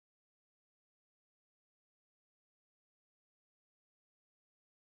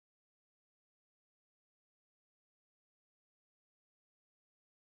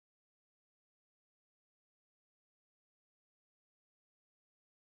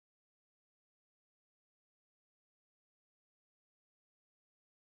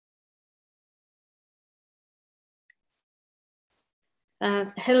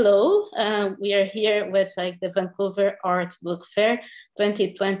Hello, we are here with the Vancouver Art Book Fair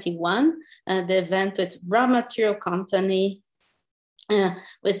 2021, the event with Raw Material Company,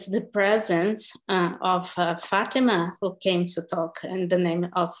 with the presence of Fatima, who came to talk in the name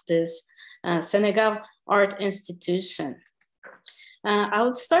of this Senegal Art Institution. I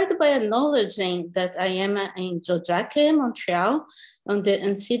would start by acknowledging that I am in Tiohtià:ke, Montreal, on the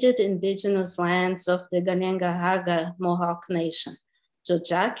unceded indigenous lands of the Kanien'kehá:ka Mohawk Nation.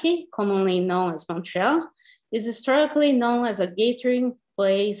 Tiohtià:ke, commonly known as Montreal, is historically known as a gathering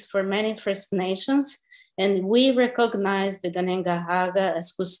place for many First Nations, and we recognize the Kanien'kehá:ka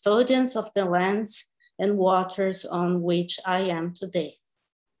as custodians of the lands and waters on which I am today.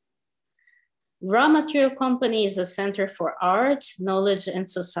 Raw Material Company is a center for art, knowledge, and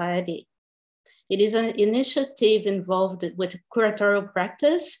society. It is an initiative involved with curatorial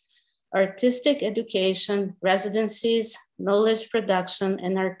practice, artistic education, residencies, knowledge production,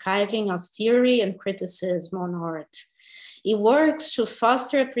 and archiving of theory and criticism on art. It works to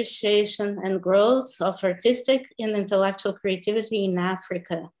foster appreciation and growth of artistic and intellectual creativity in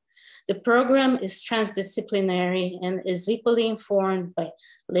Africa. The program is transdisciplinary and is equally informed by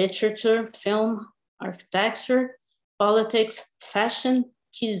literature, film, architecture, politics, fashion,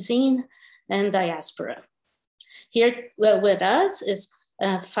 cuisine, and diaspora. Here with us is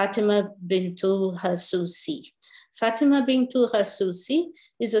Fatima Bintou Hassoussi. Fatima Bintou Hassoussi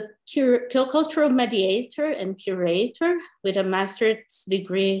is a cultural mediator and curator with a master's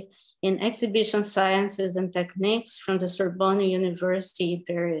degree in exhibition sciences and techniques from the Sorbonne University in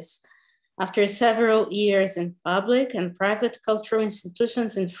Paris. After several years in public and private cultural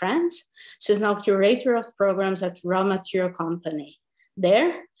institutions in France, she's now curator of programs at Raw Material Company.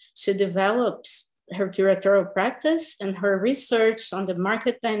 There, she develops her curatorial practice and her research on the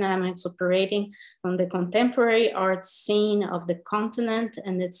market dynamics operating on the contemporary art scene of the continent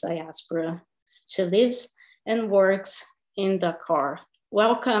and its diaspora. She lives and works in Dakar.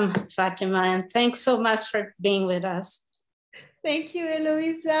 Welcome, Fatima, and thanks so much for being with us. Thank you,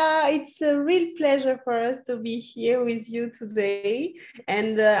 Eloisa. It's a real pleasure for us to be here with you today.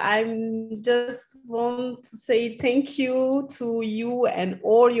 And I just want to say thank you to you and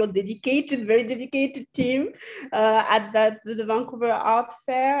all your dedicated, very dedicated team at the Vancouver Art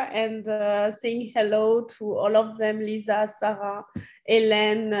Fair, and saying hello to all of them, Lisa, Sarah,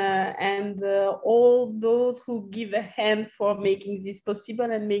 Hélène, and all those who give a hand for making this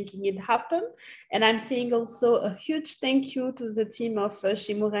possible and making it happen. And I'm saying also a huge thank you to the team of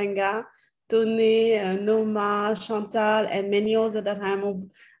Chimurenga, Tone, Noma, Chantal, and many others that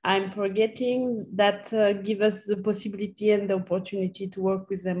I'm forgetting, that give us the possibility and the opportunity to work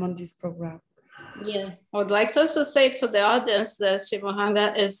with them on this program. Yeah, I would like to also say to the audience that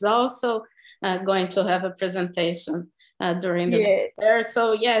Chimurenga is also going to have a presentation during the fair.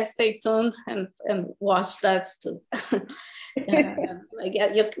 So yeah, stay tuned and watch that too.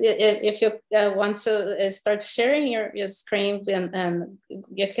 If you want to start sharing your screen, and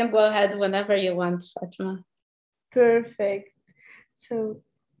you can go ahead whenever you want, Fatima. Perfect. So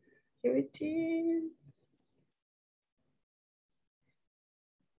here it is.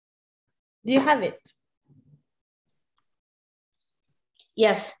 Do you have it?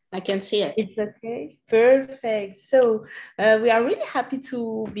 Yes, I can see it. It's okay. Perfect. So we are really happy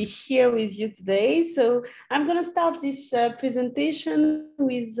to be here with you today. So I'm going to start this presentation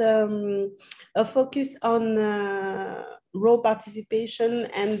with a focus on raw participation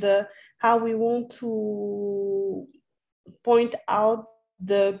and how we want to point out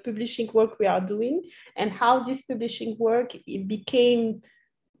the publishing work we are doing and how this publishing work became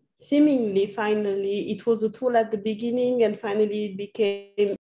seemingly, finally, it was a tool at the beginning, and finally it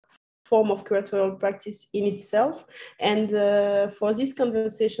became a form of curatorial practice in itself. And for this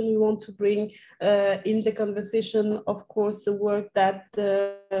conversation, we want to bring in the conversation, of course, the work that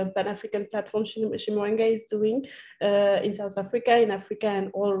the Pan-African platform Chimurenga is doing in South Africa, in Africa,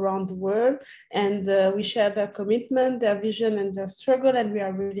 and all around the world. And we share their commitment, their vision, and their struggle. And we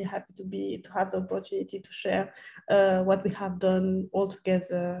are really happy to have the opportunity to share what we have done all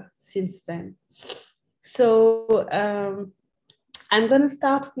together since then. So I'm going to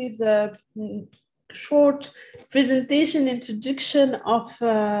start with a short presentation introduction of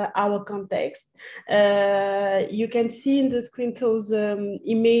our context. You can see in the screen those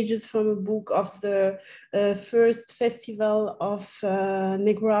images from a book of the first festival of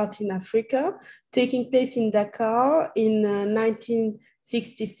Negro art in Africa, taking place in Dakar in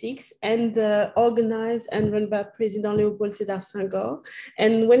 1966 and organized and run by President Léopold Sédar Senghor.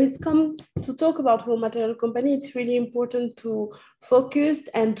 And when it's come to talk about raw material company, it's really important to focus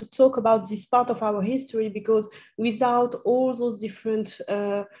and to talk about this part of our history, because without all those different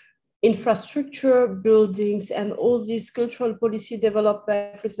infrastructure, buildings, and all this cultural policy developed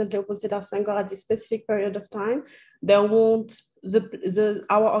by President Léopold Sédar Senghor at this specific period of time, there won't,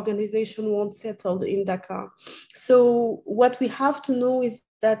 our organization won't settle in Dakar. So what we have to know is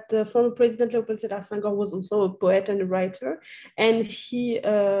that former President Léopold Sédar Senghor was also a poet and a writer, and he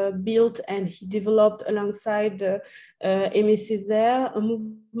built and he developed alongside Aimé Césaire a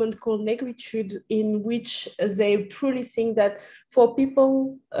movement called Negritude, in which they truly think that for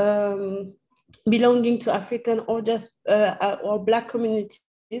people belonging to African or just or Black communities,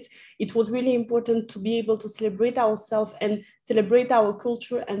 it was really important to be able to celebrate ourselves and celebrate our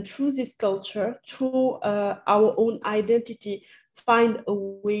culture, and through this culture, through our own identity, find a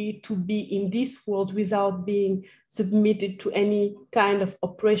way to be in this world without being submitted to any kind of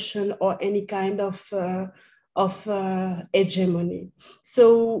oppression or any kind of hegemony.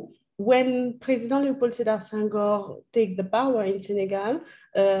 So when President Léopold Sédar Senghor take the power in Senegal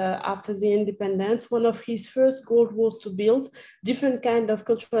after the independence, one of his first goals was to build different kind of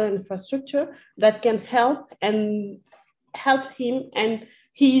cultural infrastructure that can help him and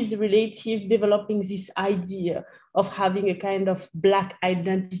his relative developing this idea of having a kind of Black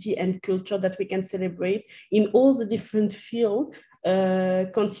identity and culture that we can celebrate in all the different fields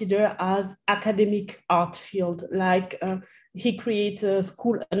considered as academic art field. Like he created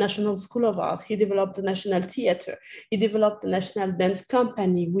a national school of art. He developed a national theater. He developed a national dance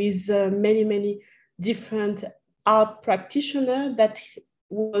company with many different art practitioners that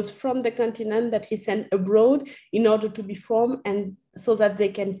was from the continent that he sent abroad in order to be formed, and so that they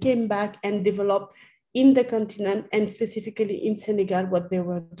can come back and develop in the continent and specifically in Senegal what they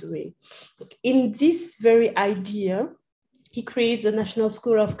were doing. In this very idea, he created the National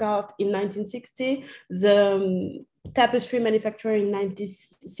School of Art in 1960, the tapestry manufacturer in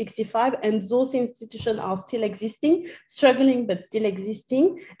 1965, and those institutions are still existing, struggling, but still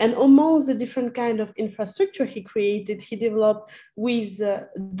existing. And among the different kind of infrastructure he created, he developed with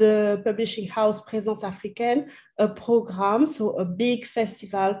the publishing house Présence Africaine, a program, so a big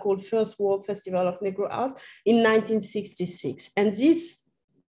festival called First World Festival of Negro Art in 1966. And this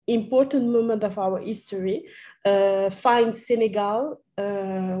important moment of our history finds Senegal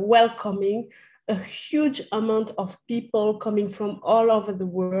welcoming a huge amount of people coming from all over the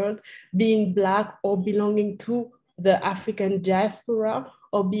world, being Black or belonging to the African diaspora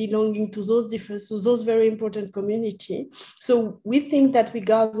or belonging to those very important community. So we think that we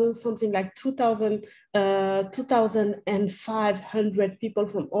gathered something like 2,500 people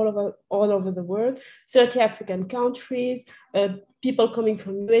from all over the world, 30 African countries, people coming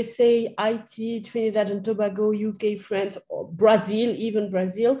from USA, Haiti, Trinidad and Tobago, UK, France, or Brazil, even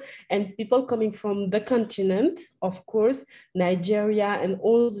Brazil, and people coming from the continent, of course, Nigeria and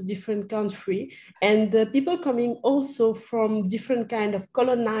all the different countries, and people coming also from different kind of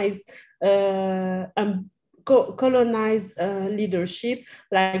colonized leadership,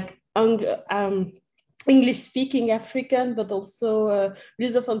 like English-speaking African, but also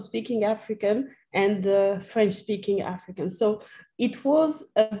Lusophone-speaking African and French-speaking African. So it was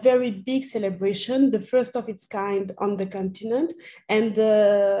a very big celebration, the first of its kind on the continent, and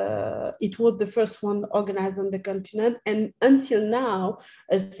it was the first one organized on the continent. And until now,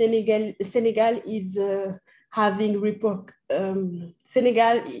 Senegal is having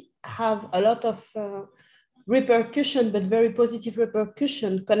Senegal have a lot of repercussion, but very positive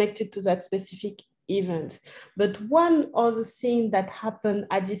repercussion connected to that specific event. But one other thing that happened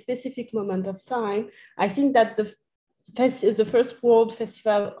at this specific moment of time, I think that the First World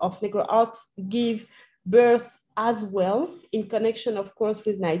Festival of Negro Art gave birth as well, in connection, of course,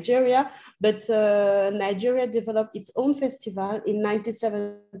 with Nigeria, but Nigeria developed its own festival in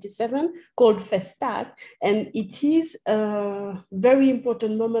 1977 called Festac, and it is a very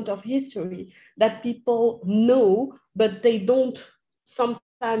important moment of history that people know, but they don't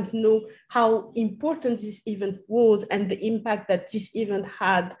sometimes know how important this event was and the impact that this event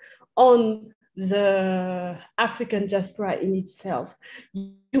had on the African diaspora in itself.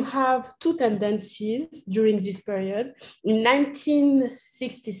 You have two tendencies during this period. In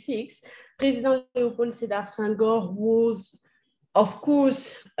 1966, President Léopold Sédar Senghor was, of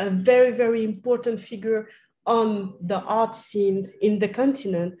course, a very, very important figure on the art scene in the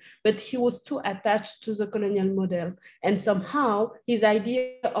continent, but he was too attached to the colonial model. And somehow his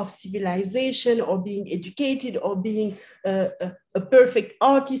idea of civilization or being educated or being a perfect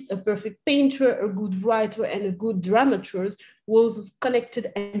artist, a perfect painter, a good writer, and a good dramaturg was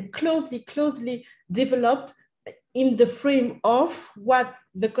connected and closely developed in the frame of what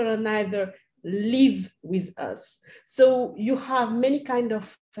the colonizer live with us. So you have many kind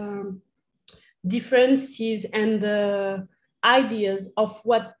of differences and ideas of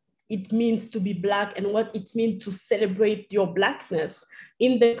what it means to be Black and what it means to celebrate your Blackness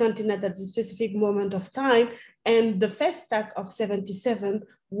in the continent at a specific moment of time. And the Festac of 77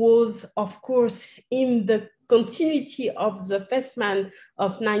 was, of course, in the continuity of the Festman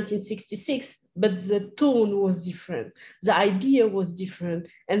of 1966, but the tone was different. The idea was different.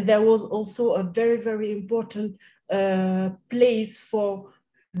 And there was also a very important place for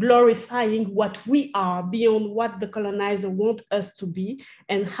glorifying what we are beyond what the colonizer want us to be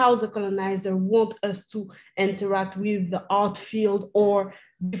and how the colonizer want us to interact with the art field or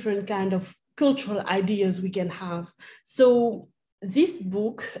different kind of cultural ideas we can have. So this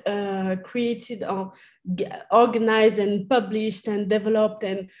book created, organized and published and developed,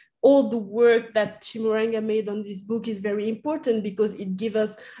 and all the work that Chimurenga made on this book is very important because it gives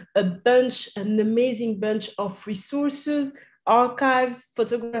us an amazing bunch of resources, archives,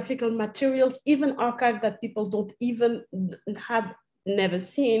 photographical materials, even archives that people don't even have never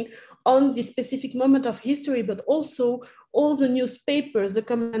seen on this specific moment of history, but also all the newspapers, the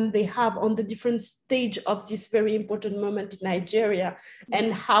comment they have on the different stage of this very important moment in Nigeria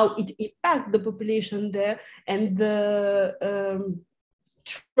and how it impacts the population there and the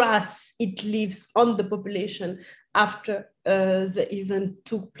trust it leaves on the population after the event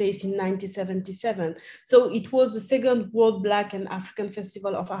took place in 1977. So it was the second World Black and African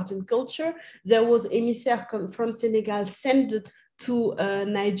Festival of Art and Culture. There was emissaire from Senegal sent to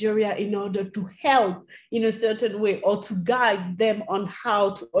Nigeria in order to help in a certain way or to guide them on how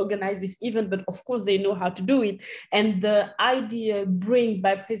to organize this event, but of course they know how to do it. And the idea bring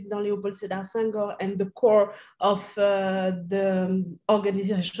by President Léopold Sédar Senghor and the core of the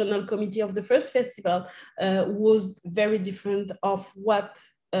organizational committee of the first festival was very different of what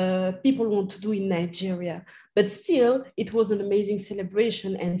people want to do in Nigeria. But still, it was an amazing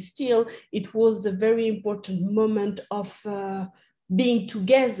celebration, and still, it was a very important moment of being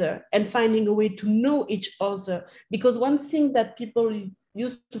together and finding a way to know each other. Because one thing that people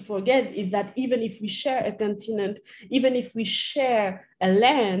used to forget is that even if we share a continent, even if we share a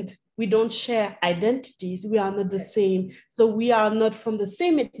land, we don't share identities. We are not the same. So we are not from the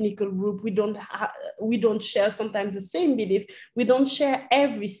same ethnic group. We don't share sometimes the same belief. We don't share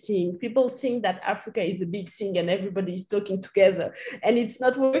everything. People think that Africa is a big thing and everybody is talking together. And it's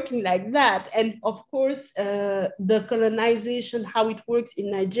not working like that. And of course, the colonization, how it works in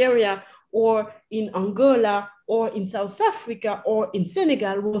Nigeria or in Angola or in South Africa or in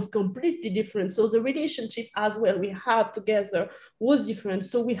Senegal was completely different. So the relationship as well we had together was different.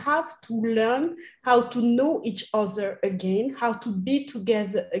 So we have to learn how to know each other again, how to be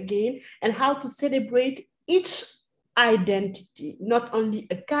together again, and how to celebrate each identity, not only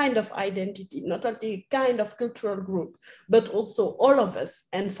a kind of identity, not only a kind of cultural group, but also all of us,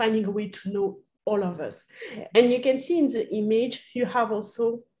 and finding a way to know all of us. And you can see in the image, you have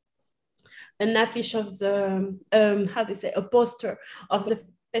also an affiche of the, a poster of the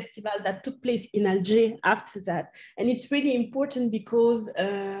festival that took place in Alger after that. And it's really important because,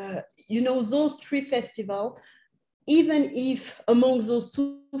 those three festivals, even if among those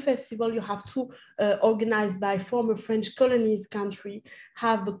two festivals, you have two organized by former French colonies country,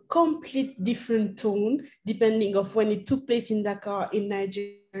 have a complete different tone, depending of when it took place in Dakar, in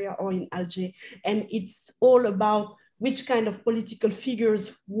Nigeria, or in Alger. And it's all about which kind of political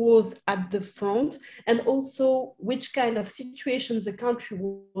figures was at the front, and also which kind of situations the country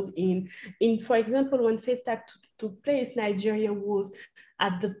was in. For example, when Festac took place, Nigeria was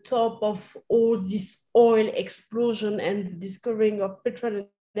at the top of all this oil explosion and discovering of petrol and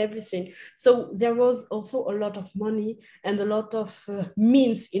everything. So there was also a lot of money and a lot of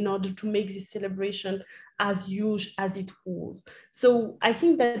means in order to make this celebration as huge as it was. So I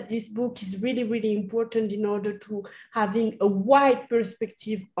think that this book is really, really important in order to having a wide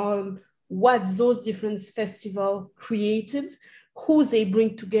perspective on what those different festivals created, who they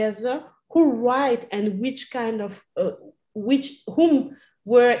bring together, who write, and which kind of, whom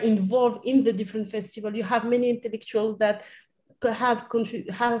were involved in the different festivals. You have many intellectuals that have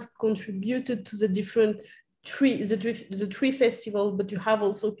contributed to the different the three festivals, but you have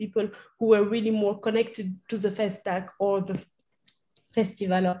also people who were really more connected to the Festac or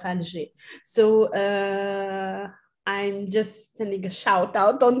Festival of Alger. So I'm just sending a shout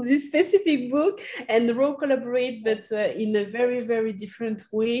out on this specific book, and Ro collaborate, but in a very, very different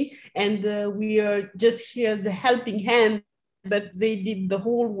way. And we are just here as a helping hand, but they did the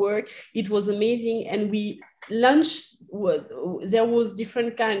whole work. It was amazing. And we launched, there was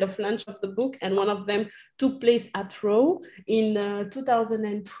different kind of launch of the book, and one of them took place at Ro in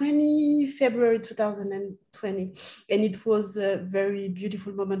 2020, February 2020. And it was a very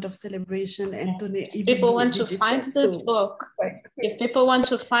beautiful moment of celebration. And people want to find this book. If people want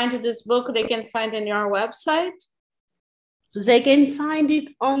to find this book, they can find it on your website. They can find it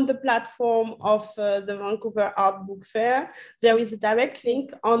on the platform of the Vancouver Art Book Fair. There is a direct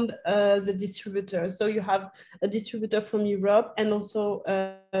link on the distributor. So you have a distributor from Europe and also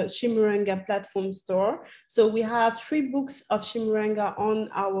a Chimurenga platform store. So we have 3 books of Chimurenga on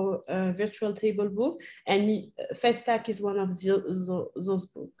our virtual table book, and Festac is one of those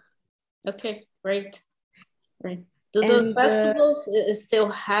books. Okay, great. Great. Do those festivals still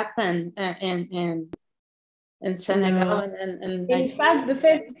happen in Senegal? No. And in fact, the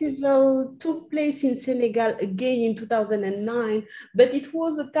festival took place in Senegal again in 2009, but it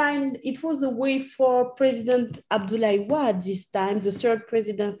was a way for President Abdoulaye Wade this time, the 3rd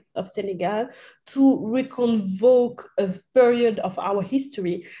president of Senegal, to reconvoke a period of our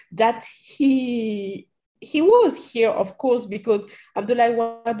history that he was here, of course, because Abdoulaye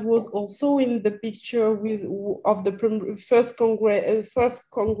Wade was also in the picture of the first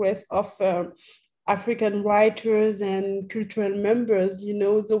Congress of African writers and cultural members, you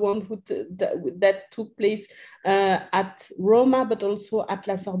know, the one that took place at Roma, but also at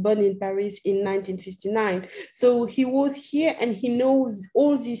La Sorbonne in Paris in 1959. So he was here and he knows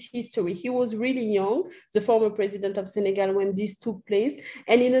all this history. He was really young, the former president of Senegal, when this took place.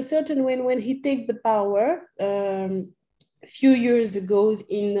 And in a certain way, when he took the power, a few years ago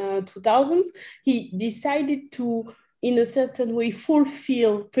in 2000s, he decided to, in a certain way,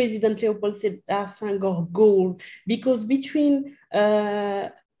 fulfill President Léopold Sédar Senghor's goal, because between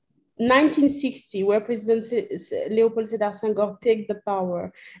 1960, where President Léopold Sédar Senghor took the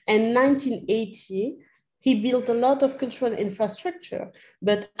power, and 1980, he built a lot of cultural infrastructure.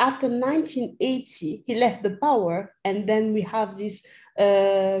 But after 1980, he left the power, and then we have this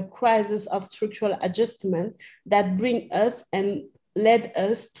crisis of structural adjustment that bring us and led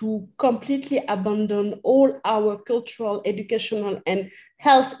us to completely abandon all our cultural, educational, and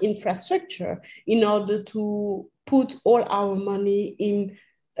health infrastructure in order to put all our money in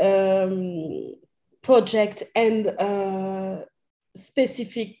project and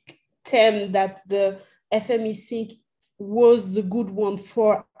specific term that the FME think was the good one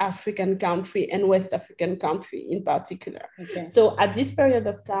for African country and West African country in particular. Okay. So at this period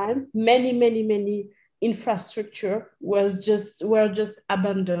of time, many infrastructure were just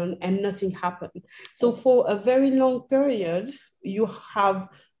abandoned and nothing happened. So for a very long period, you have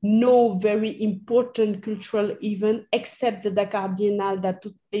no very important cultural event except the Dakar Biennale that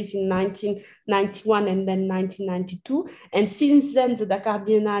took place in 1991 and then 1992. And since then, the Dakar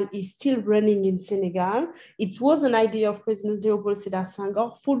Biennale is still running in Senegal. It was an idea of President Léopold Sédar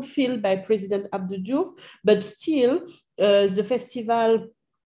Senghor, fulfilled by President Abdou Diouf, but still the festival,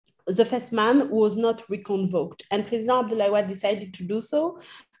 the first man was not reconvoked. And President Abdoulaye Wade decided to do so,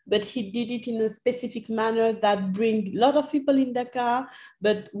 but he did it in a specific manner that bring a lot of people in Dakar,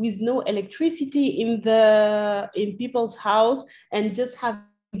 but with no electricity in people's house, and just have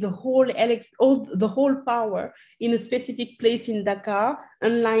the whole power in a specific place in Dakar,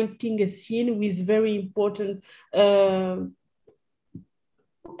 enlightening a scene with very important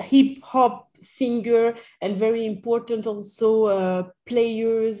hip-hop singer and very important also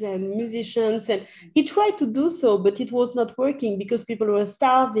players and musicians. And he tried to do so, but it was not working because people were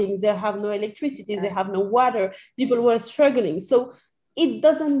starving, they have no electricity, they have no water, people were struggling. So it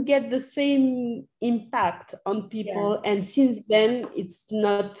doesn't get the same impact on people. Yeah. And since then,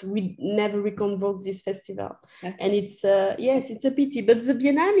 we never reconvoke this festival. Okay. And it's, yes, it's a pity. But the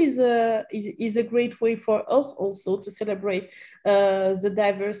Biennale is a great way for us also to celebrate the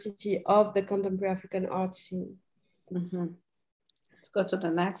diversity of the contemporary African art scene. Mm-hmm. Let's go to the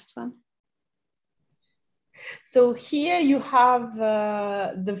next one. So here you have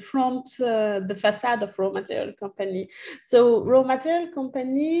the front, the facade of Raw Material Company. So Raw Material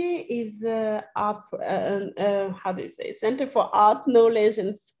Company is art, how do you say, Center for Art, Knowledge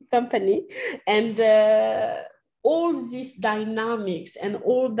and Company. And all these dynamics and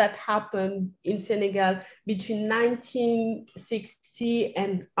all that happened in Senegal between 1960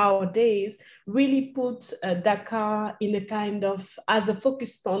 and our days really put Dakar in a kind of, as a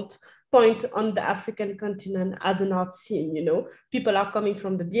focus point point on the African continent as an art scene. You know, people are coming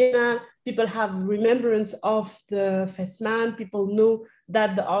from the Biennale, people have remembrance of the Festman, people know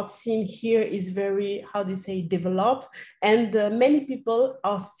that the art scene here is very, how do you say, developed. And many people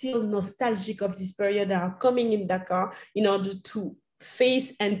are still nostalgic of this period and are coming in Dakar in order to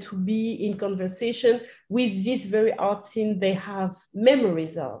face and to be in conversation with this very art scene they have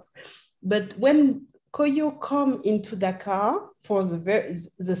memories of. But when Koyo come into Dakar for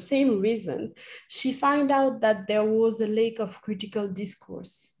the same reason, she found out that there was a lack of critical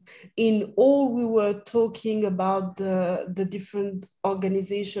discourse. In all we were talking about the different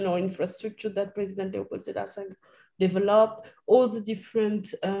organization or infrastructure that President Leopold Sédar Senghor developed, all the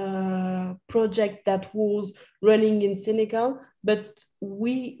different projects that was running in Senegal, but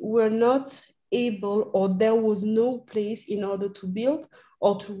we were not able, or there was no place in order to build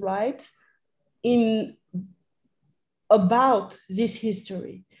or to write about this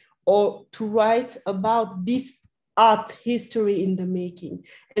history, or to write about this art history in the making,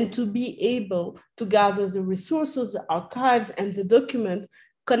 and to be able to gather the resources, the archives, and the document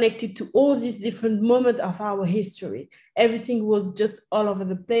connected to all these different moments of our history. Everything was just all over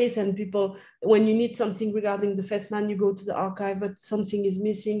the place, and people, when you need something regarding the Festman, you go to the archive, but something is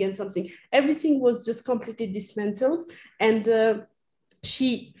missing and everything was just completely dismantled. And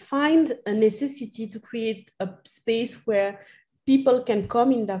she find a necessity to create a space where people can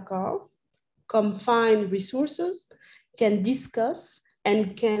come in Dakar, come find resources, can discuss,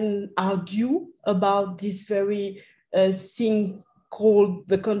 and can argue about this very thing called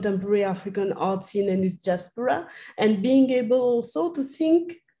the contemporary African art scene and its diaspora, and being able also to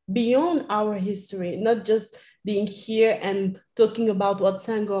think beyond our history, not just being here and talking about what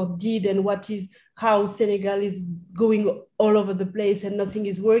Senghor did and how Senegal is going all over the place and nothing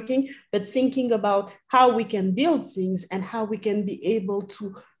is working, but thinking about how we can build things and how we can be able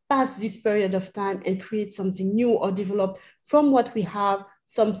to pass this period of time and create something new, or develop from what we have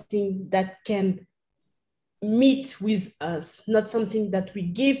something that can meet with us, not something that we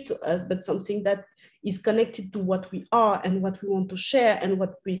give to us, but something that is connected to what we are and what we want to share and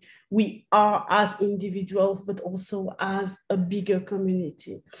what we are as individuals, but also as a bigger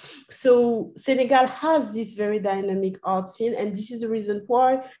community. So Senegal has this very dynamic art scene, and this is the reason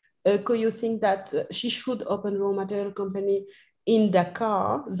why Koyo think that she should open raw material company in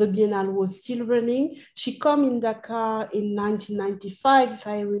Dakar. The Biennale was still running. She came in Dakar in 1995, if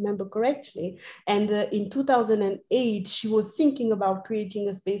I remember correctly. And in 2008, she was thinking about creating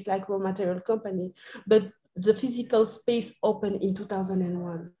a space like Raw Material Company, but the physical space opened in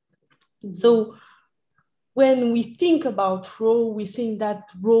 2001. Mm-hmm. So when we think about Raw, we think that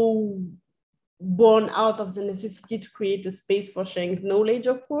Raw born out of the necessity to create a space for sharing knowledge,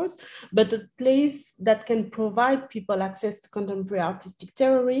 of course, but a place that can provide people access to contemporary artistic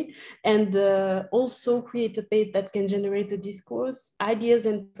theory, and also create a space that can generate a discourse, ideas,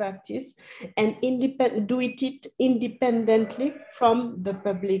 and practice, and do it independently from the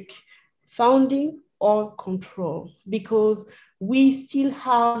public funding or control, because we still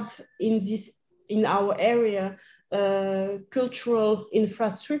have in our area cultural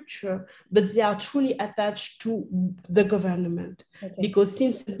infrastructure, but they are truly attached to the government. Okay. Because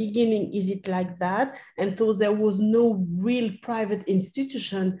since the beginning is it like that, and so there was no real private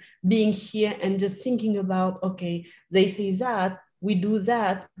institution being here and just thinking about, okay, they say that, we do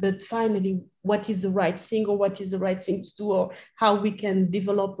that, but finally, what is the right thing, or what is the right thing to do, or how we can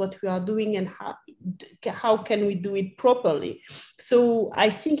develop what we are doing, and how can we do it properly. So I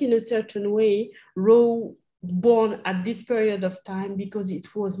think in a certain way, born at this period of time because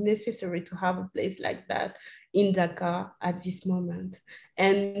it was necessary to have a place like that in Dakar at this moment.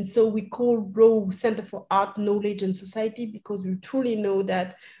 And so we call RAW Center for Art, Knowledge and Society, because we truly know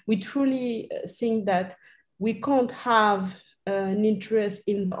that, we truly think that we can't have an interest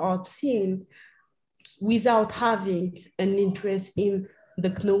in the art scene without having an interest in the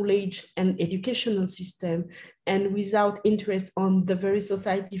knowledge and educational system, and without interest on the very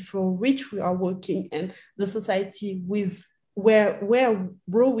society for which we are working, and the society with where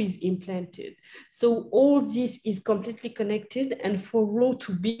RAW is implanted. So all this is completely connected, and for RAW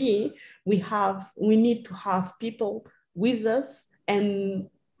to be, we need to have people with us and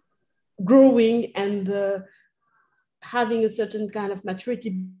growing and having a certain kind of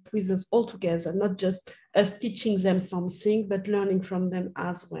maturity with us all together, not just us teaching them something, but learning from them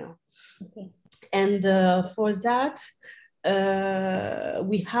as well. Okay. And for that,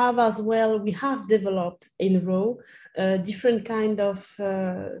 we have developed in RAW different kind of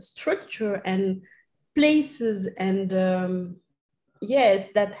structure and places, and yes,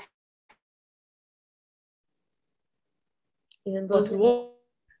 that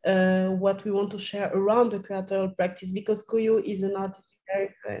what we want to share around the curatorial practice, because Koyo is an artistic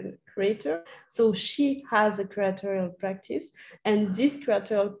director and creator. So she has a curatorial practice, and this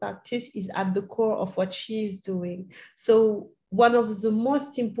curatorial practice is at the core of what she is doing. So one of the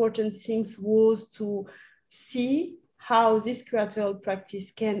most important things was to see how this curatorial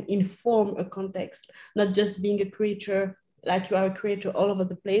practice can inform a context, not just being a creator, like you are a creator all over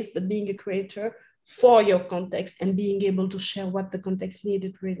the place, but being a creator for your context and being able to share what the context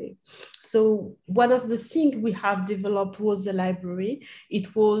needed really. So one of the things we have developed was the library.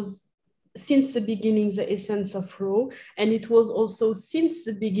 It was since the beginning the essence of RAW, and it was also since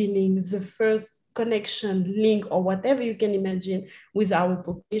the beginning the first connection, link, or whatever you can imagine with our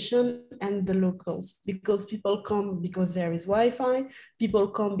population and the locals, because people come because there is Wi-Fi, people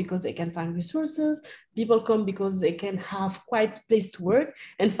come because they can find resources, people come because they can have quite place to work,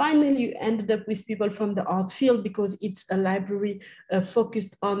 and finally you ended up with people from the art field because it's a library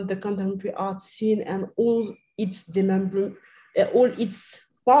focused on the contemporary art scene and all its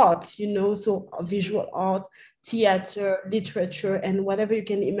parts, you know, so visual art, theater, literature, and whatever you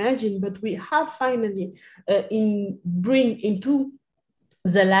can imagine. But we have finally bring into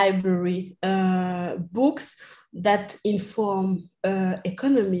the library books that inform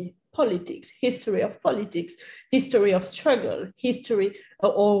economy, politics, history of struggle, history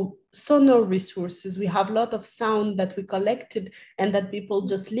or sonor resources. We have a lot of sound that we collected and that people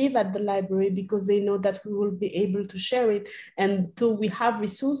just leave at the library because they know that we will be able to share it. And so we have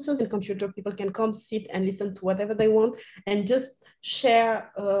resources and computer, people can come sit and listen to whatever they want and just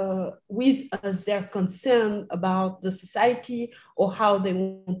share with us their concern about the society or how they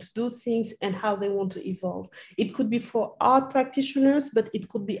want to do things and how they want to evolve. It could be for art practitioners, but it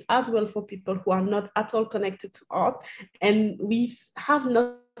could be as well for people who are not at all connected to art. And we have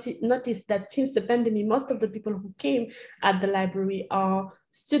noticed that since the pandemic, most of the people who came at the library are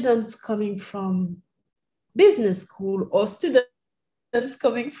students coming from business school or students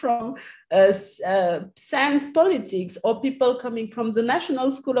coming from science politics or people coming from the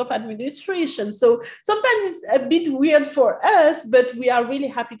National School of Administration. So sometimes it's a bit weird for us, but we are really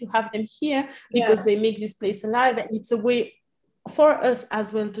happy to have them here because they make this place alive, and it's a way for us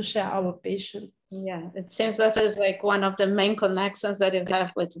as well to share our passion. Yeah, it seems that is like one of the main connections that you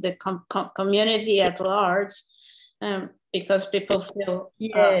have with the community at large, because people feel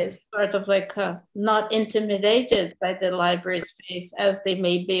sort of like not intimidated by the library space as they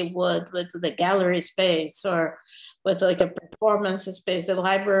maybe would with the gallery space or with like a performance space. The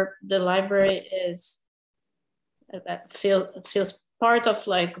library is that feels part of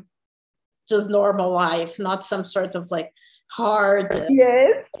like just normal life, not some sort of like hard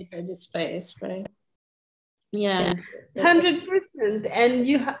space, right? 100%. And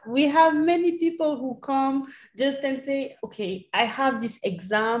we have many people who come just and say, okay, I have this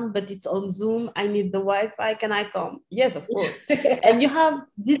exam, but it's on Zoom, I need the Wi-Fi, can I come? Yes, of course. And you have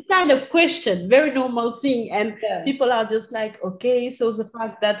this kind of question, very normal thing, and people are just like, okay, so the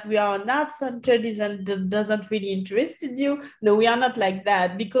fact that we are not centered doesn't really interest you. No, we are not like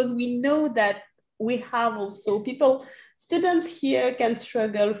that, because we know that we have also students here can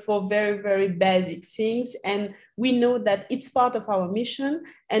struggle for very, very basic things. And we know that it's part of our mission.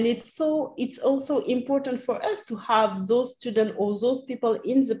 And it's also important for us to have those students or those people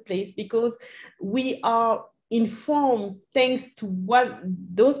in the place, because we are informed thanks to what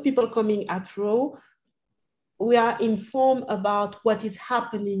those people coming at RAW, we are informed about what is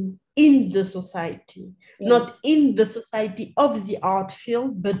happening in the society, not in the society of the art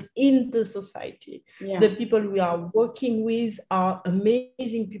field, but in the society. The people we are working with are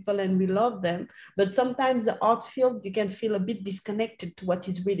amazing people and we love them. But sometimes the art field, you can feel a bit disconnected to what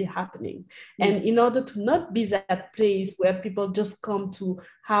is really happening. And in order to not be that place where people just come to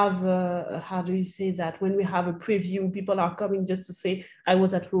have, how do you say that? When we have a preview, people are coming just to say, I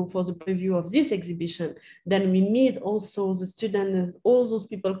was at RAW for the preview of this exhibition. Then we need also the students and all those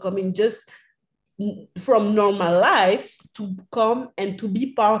people coming just from normal life to come and to be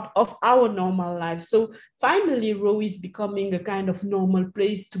part of our normal life. So finally, RAW is becoming a kind of normal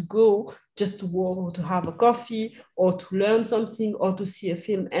place to go just to walk or to have a coffee or to learn something or to see a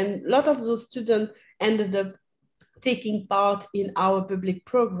film. And a lot of those students ended up taking part in our public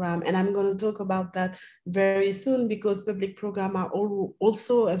program. And I'm going to talk about that very soon, because public programs are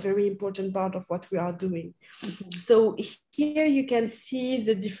also a very important part of what we are doing. So here you can see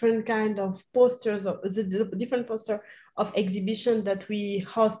the different kind of posters, the different poster of exhibition that we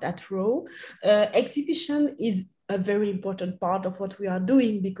host at RAW. Exhibition is a very important part of what we are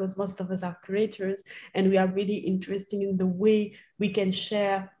doing, because most of us are curators and we are really interested in the way we can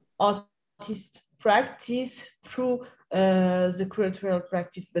share artists practice through the curatorial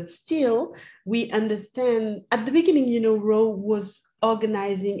practice, but still we understand at the beginning, you know, Row was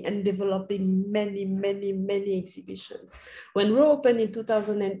organizing and developing many exhibitions. When Row opened in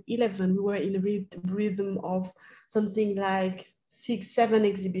 2011, we were in a rhythm of something like 6-7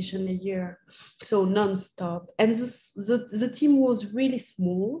 exhibitions a year, so non-stop. And the team was really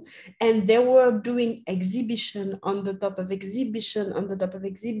small, and they were doing exhibition on the top of exhibition on the top of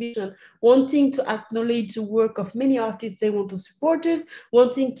exhibition, wanting to acknowledge the work of many artists they want to support it,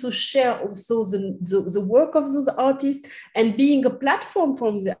 wanting to share also the work of those artists, and being a platform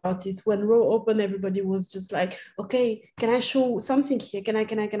from the artists. When Row opened, everybody was just like, okay, can I show something here? Can I?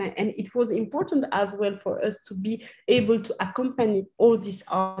 And it was important as well for us to be able to accompany all this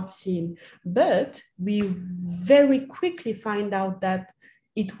art scene. But we very quickly find out that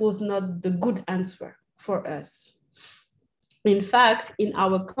it was not the good answer for us. In fact, in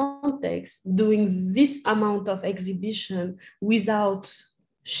our context, doing this amount of exhibition without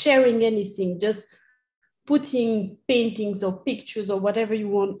sharing anything, just putting paintings or pictures or whatever you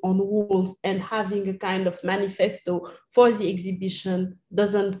want on walls and having a kind of manifesto for the exhibition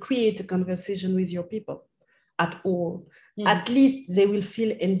doesn't create a conversation with your people at all. At least they will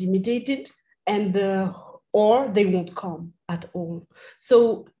feel intimidated, and or they won't come at all.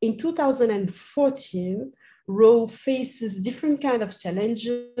 So in 2014, Row faces different kind of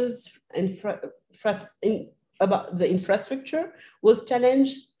challenges about the infrastructure was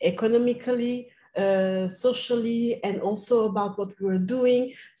challenged economically, socially, and also about what we were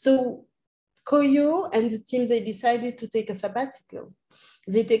doing. So Koyo and the team, they decided to take a sabbatical.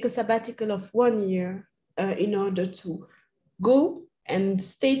 They take a sabbatical of 1 year in order to go and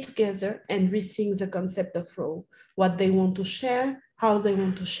stay together and rethink the concept of Row, what they want to share, how they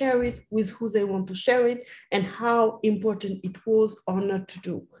want to share it, with who they want to share it, and how important it was or not to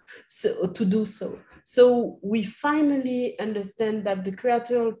do so. So we finally understand that the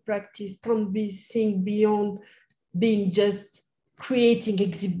curatorial practice can't be seen beyond being just creating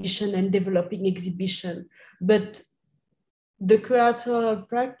exhibition and developing exhibition, but the curatorial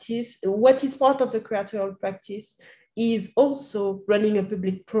practice, what is part of the curatorial practice is also running a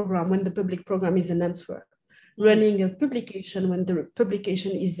public program when the public program is an answer, running a publication when the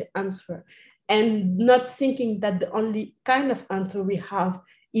publication is the answer, and not thinking that the only kind of answer we have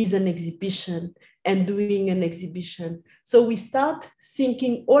is an exhibition and doing an exhibition. So we start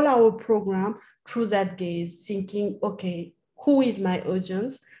thinking all our program through that gaze, thinking, okay, who is my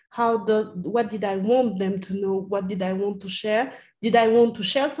audience? What did I want them to know? What did I want to share? Did I want to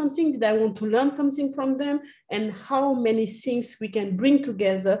share something? Did I want to learn something from them? And how many things we can bring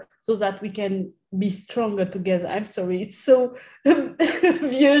together so that we can be stronger together. I'm sorry, it's so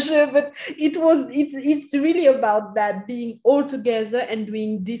vieux, but it's really about that, being all together and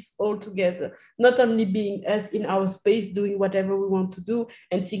doing this all together, not only being us in our space doing whatever we want to do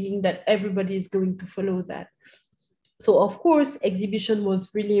and thinking that everybody is going to follow that. So of course, exhibition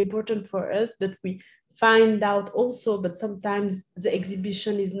was really important for us, but we find out also, but sometimes the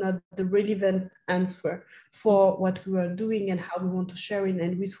exhibition is not the relevant answer for what we are doing and how we want to share it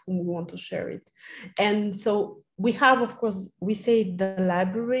and with whom we want to share it. And so we have, of course, we say the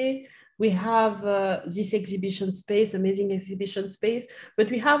library, we have this exhibition space, amazing exhibition space, but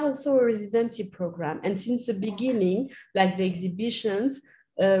we have also a residency program. And since the beginning, like the exhibitions,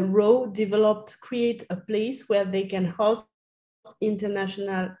 Row create a place where they can host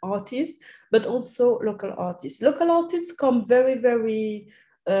international artists, but also local artists. Local artists come very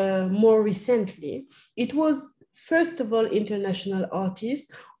more recently. It was first of all international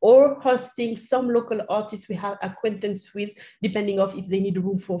artists or hosting some local artists we have acquaintance with, depending on if they need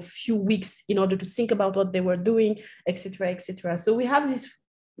room for a few weeks in order to think about what they were doing, etc., etc. So we have this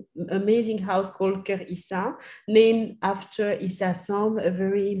amazing house called Carr, named after Issa Samb, a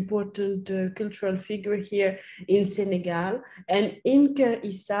very important cultural figure here in Senegal. And in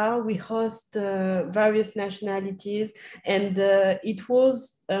Carr, we host various nationalities, and it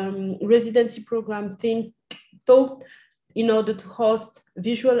was residency program thought in order to host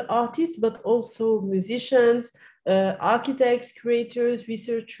visual artists, but also musicians, architects, creators,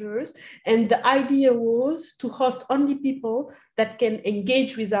 researchers. And the idea was to host only people that can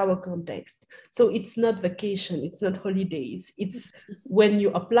engage with our context. So it's not vacation, it's not holidays. It's when you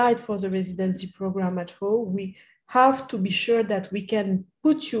applied for the residency program at home, we have to be sure that we can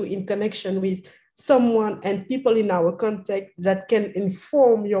put you in connection with someone and people in our context that can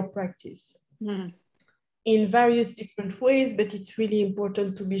inform your practice. In various different ways, but it's really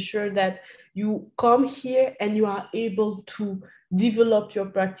important to be sure that you come here and you are able to develop your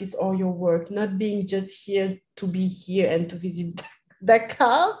practice or your work, not being just here to be here and to visit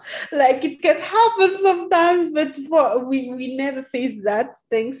Dakar. Like it can happen sometimes, but we never face that.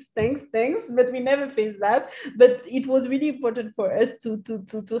 Thanks. But we never face that. But it was really important for us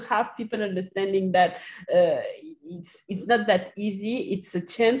to have people understanding that it's not that easy. It's a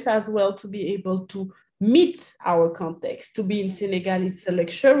chance as well to be able to meet our context. To be in Senegal, it's a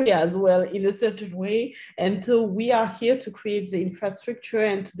luxury as well in a certain way. And so we are here to create the infrastructure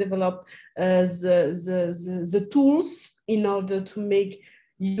and to develop the tools in order to make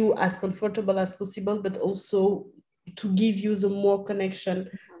you as comfortable as possible, but also to give you the more connection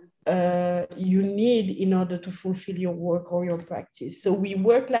you need in order to fulfill your work or your practice. So we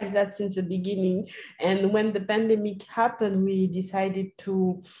work like that since the beginning. And when the pandemic happened, we decided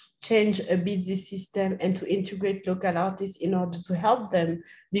to change a bit this system and to integrate local artists in order to help them,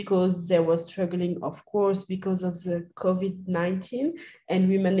 because they were struggling, of course, because of the COVID-19. And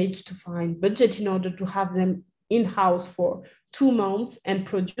we managed to find budget in order to have them in-house for 2 months and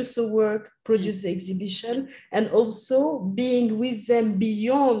produce the work, produce the exhibition, and also being with them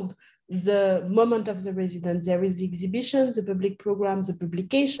beyond the moment of the residence. There is the exhibition, the public programs, the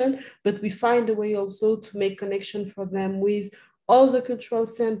publication, but we find a way also to make connection for them with all the cultural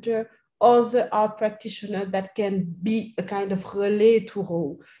center, all the art practitioner that can be a kind of relay to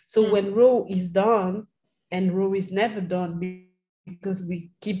RAW. So when RAW is done, and RAW is never done because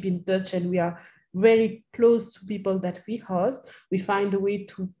we keep in touch and we are very close to people that we host, we find a way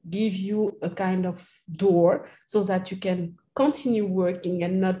to give you a kind of door so that you can continue working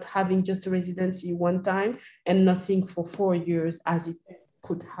and not having just a residency one time and nothing for 4 years as it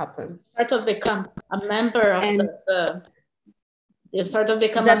could happen. Sort of become a member of you sort of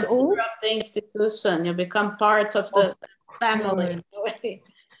become a member of the institution. You become part of the family.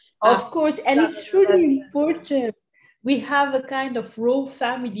 Of course, and it's really important. We have a kind of RAW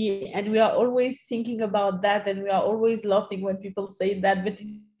family, and we are always thinking about that, and we are always laughing when people say that, but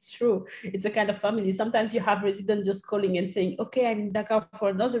it's true. It's a kind of family. Sometimes you have residents just calling and saying, okay, I'm in Dakar for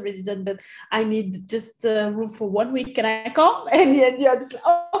another resident, but I need just room for 1 week. Can I come? And you're just like,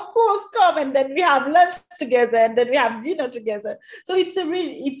 oh, of course, come. And then we have lunch together, and then we have dinner together. So it's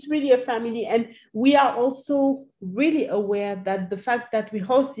really a family. And we are also really aware that the fact that we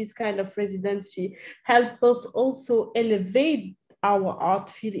host this kind of residency helps us also elevate our art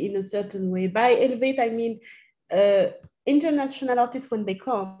field in a certain way. By elevate, I mean international artists, when they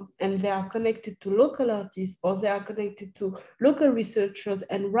come and they are connected to local artists or they are connected to local researchers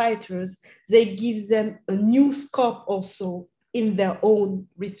and writers, they give them a new scope also in their own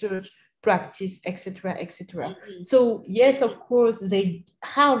research practice, etc., etc. So yes, of course, they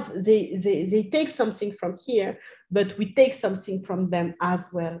take something from here, but we take something from them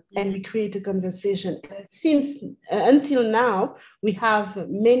as well, and we create a conversation. Since until now, we have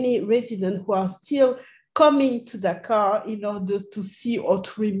many residents who are still coming to Dakar in order to see or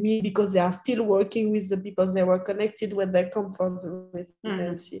to meet, because they are still working with the people they were connected when they come for the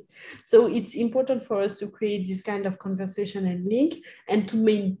residency. So it's important for us to create this kind of conversation and link, and to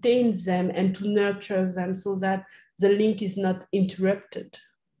maintain them and to nurture them so that the link is not interrupted.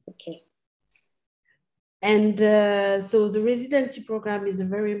 Okay. And so the residency program is a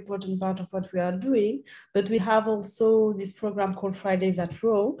very important part of what we are doing, but we have also this program called Fridays at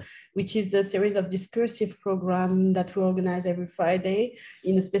RAW, which is a series of discursive programs that we organize every Friday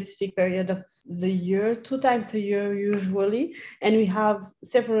in a specific period of the year, 2 times a year usually, and we have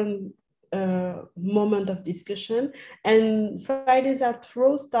several moments of discussion. And Fridays at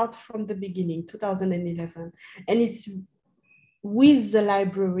RAW start from the beginning, 2011, and it's with the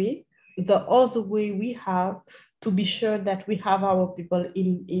library, the other way we have to be sure that we have our people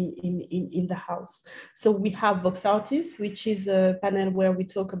in the house. So we have Vox Artists, which is a panel where we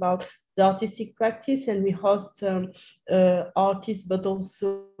talk about the artistic practice, and we host artists, but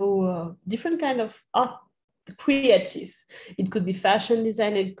also different kind of art, creative. It could be fashion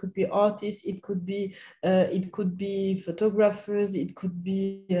design, it could be artists, it could be photographers, it could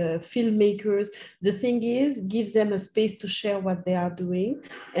be filmmakers. The thing is, give them a space to share what they are doing,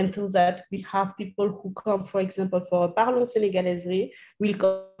 and so that we have people who come, for example, for Parlons Sénégalaiserie, will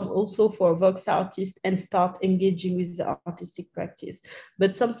come also for Vox Artists and start engaging with the artistic practice.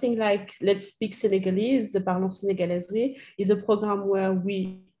 But something like Let's Speak Senegalese, the Parlons Sénégalaiserie, is a program where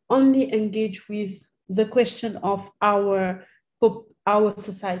we only engage with the question of our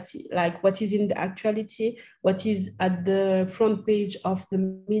society, like what is in the actuality, what is at the front page of the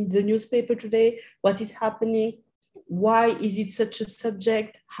newspaper today, what is happening, why is it such a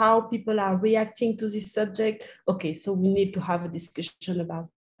subject, how people are reacting to this subject. Okay, so we need to have a discussion about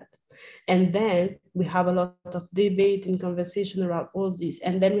that. And then we have a lot of debate and conversation around all this.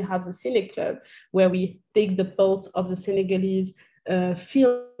 And then we have the Cine Club, where we take the pulse of the Senegalese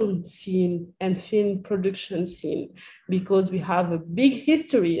film scene and film production scene, because we have a big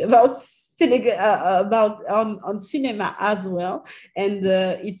history about Senegal, on cinema as well, and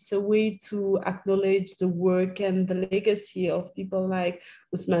it's a way to acknowledge the work and the legacy of people like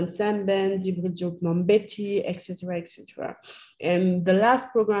Ousmane Sembène, Djibril Diop Mambéty, etc., etc. And the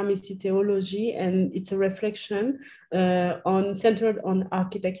last program is theology, and it's a reflection centered on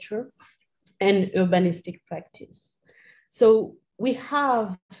architecture and urbanistic practice. So we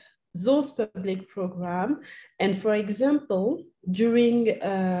have those public programs, and for example, during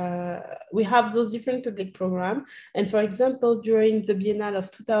we have those different public programs, and for example, during the Biennale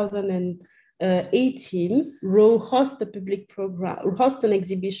of 2018, RO host a public program, host an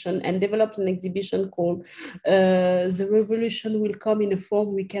exhibition and developed an exhibition called The Revolution Will Come in a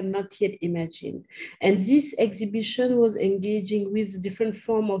Form We Cannot Yet Imagine. And this exhibition was engaging with different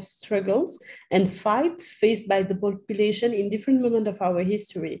forms of struggles and fights faced by the population in different moments of our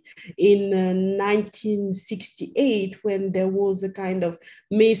history. In 1968, when there was a kind of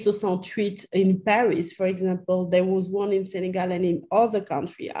Mai 68 in Paris, for example, there was one in Senegal and in other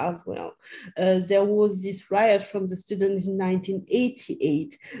countries as well. There was this riot from the students in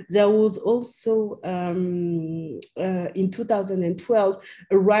 1988. There was also in 2012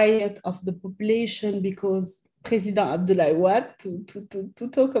 a riot of the population because President Abdoulaye Wade, to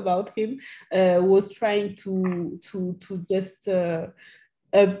talk about him, was trying to just to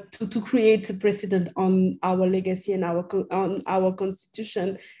create a precedent on our legacy and on our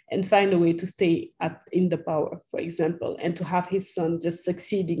constitution, and find a way to stay in the power, for example, and to have his son just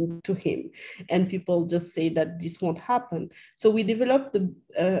succeeding to him. And people just say that this won't happen. So we developed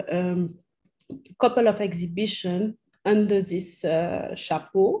a couple of exhibitions under this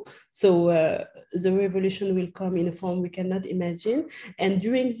chapeau. So the revolution will come in a form we cannot imagine. And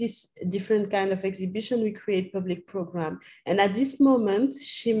during this different kind of exhibition, we create public program. And at this moment,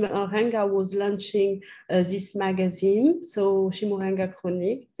 Chimurenga was launching this magazine, so Chimurenga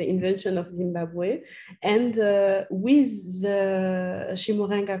Chronique, the invention of Zimbabwe. And with the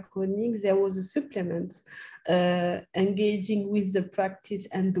Chimurenga Chronique, there was a supplement engaging with the practice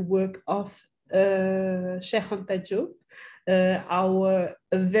and the work of Cheikh Anta Diop,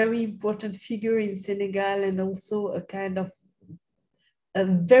 a very important figure in Senegal, and also a kind of a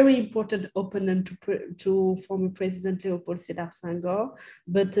very important opponent to former President Léopold Sédar Senghor,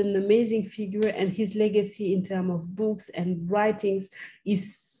 but an amazing figure, and his legacy in terms of books and writings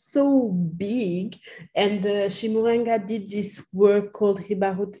is so big. And Chimurenga did this work called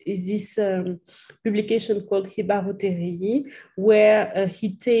this publication called Hibaruterii, where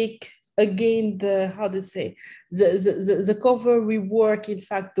he take again the cover rework, in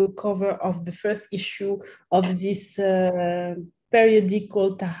fact, the cover of the first issue of this periodic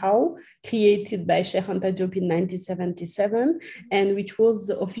called Tahaw, created by Cheikh Anta Diop in 1977, and which was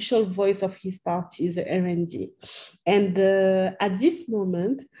the official voice of his party, the RND. And at this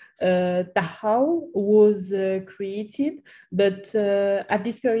moment, Tahaw was created, but at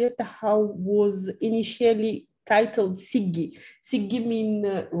this period, Tahaw was initially titled Siggi. Siggi means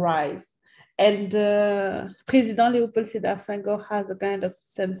rise. And President Léopold Sédar Senghor has a kind of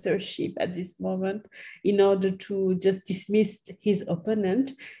censorship at this moment in order to just dismiss his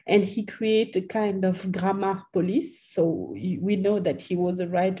opponent. And he created a kind of grammar police. So we know that he was a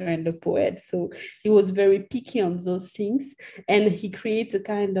writer and a poet. So he was very picky on those things. And he created a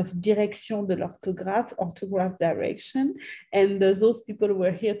kind of direction de l'orthographe, orthograph direction. And those people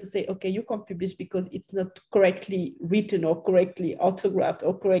were here to say, okay, you can't publish because it's not correctly written or correctly orthographed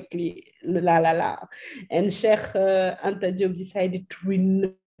or correctly And Cheikh Anta Diop decided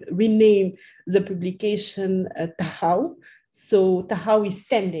to rename the publication Tahaw. So Tahaw is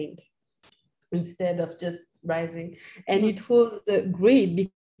standing instead of just rising. And it was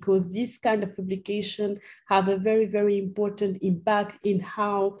great because this kind of publication have a very, very important impact in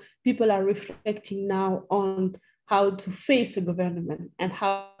how people are reflecting now on how to face a government and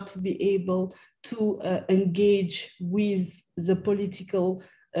how to be able to engage with the political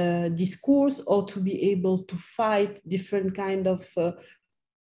discourse, or to be able to fight different kind of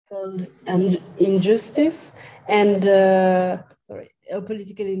injustice and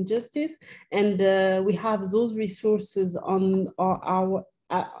political injustice. And we have those resources on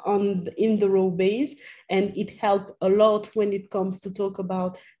in the raw base, and it helped a lot when it comes to talk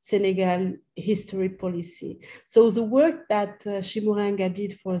about Senegal history policy. So the work that Chimurenga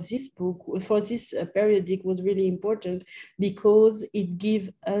did for this book, for this periodic, was really important because it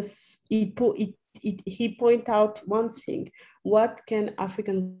gave us, it he point out one thing: what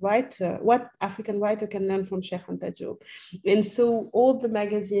African writer can learn from Cheikh Anta Diop? And so all the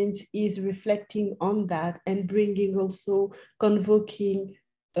magazines is reflecting on that and bringing also convoking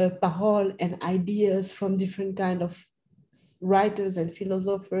parole and ideas from different kind of writers and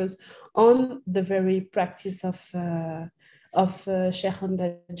philosophers on the very practice of Cheikh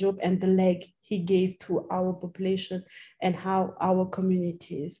Anta Diop and the leg he gave to our population and how our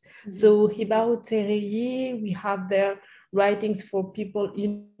communities. Mm-hmm. So Hibaru Tereye, we have their writings for people,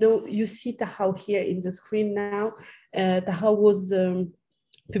 you see Tahaw here in the screen now. Tahaw was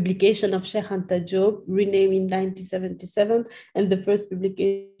publication of Cheikh Anta Diop, renamed in 1977, and the first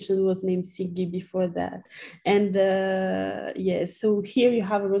publication was named Sigi before that. And yes, so here you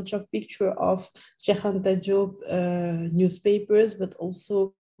have a bunch of pictures of Cheikh Anta Diop newspapers, but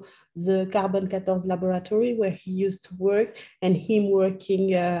also the Carbon 14 laboratory where he used to work, and him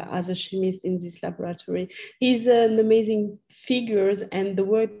working as a chemist in this laboratory. He's an amazing figure, and the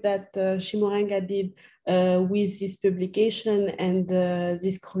work that Chimurenga did with this publication and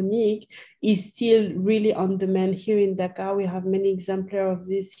this chronique is still really on demand here in Dakar. We have many exemplars of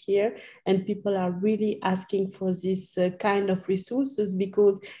this here, and people are really asking for this kind of resources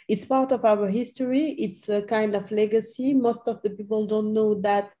because it's part of our history. It's a kind of legacy. Most of the people don't know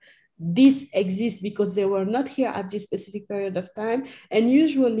that this exists because they were not here at this specific period of time. And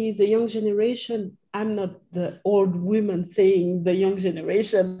usually the young generation, I'm not the old woman saying the young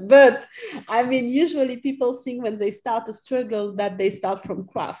generation, but I mean, usually people think when they start a struggle that they start from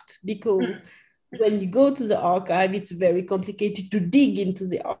craft, because when you go to the archive, it's very complicated to dig into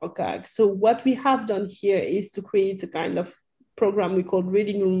the archive. So what we have done here is to create a kind of program we call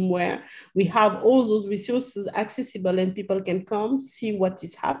Reading Room, where we have all those resources accessible and people can come see what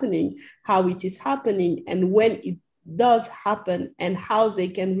is happening, how it is happening, and when it does happen, and how they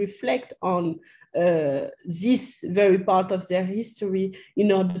can reflect on this very part of their history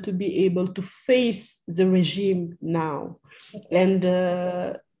in order to be able to face the regime now. And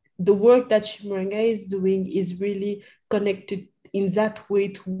the work that Chimurenga is doing is really connected in that way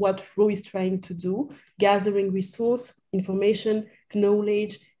to what Ro is trying to do, gathering resource, information,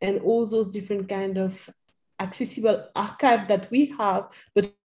 knowledge, and all those different kind of accessible archive that we have,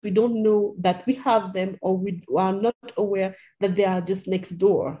 but we don't know that we have them, or we are not aware that they are just next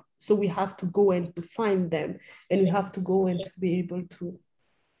door. So we have to go and to find them, and we have to go and to be able to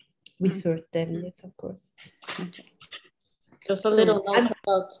research them. Yes, of course. Okay. Just a little note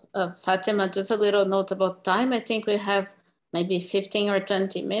about Fatima, just a little note about time. I think we have maybe 15 or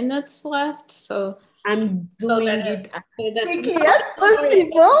 20 minutes left. So I'm doing it as quickly as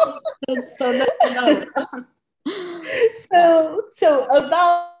possible. So that you know. So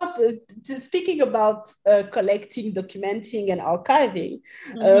about speaking about collecting, documenting, and archiving,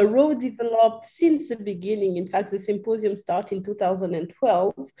 Ro developed since the beginning. In fact, the symposium started in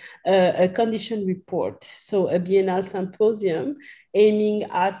 2012, a condition report. So a biennial symposium aiming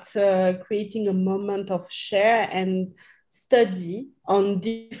at creating a moment of share and study on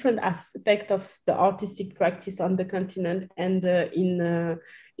different aspects of the artistic practice on the continent and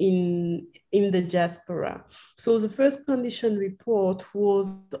in the diaspora. So the first condition report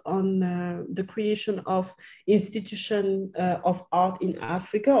was on the creation of institution of art in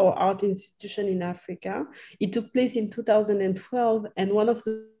Africa, or art institution in Africa. It took place in 2012, and one of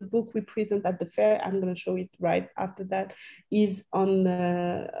the books we present at the fair, I'm going to show it right after that, is on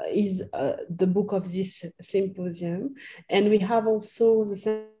the book of this symposium. And we have also the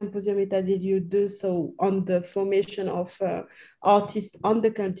symposium État des lieux 2, so on the formation of artists on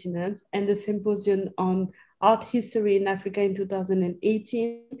the continent, and the symposium on art history in Africa in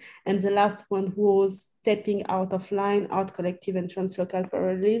 2018. And the last one was Stepping Out of Line, Art Collective and Translocal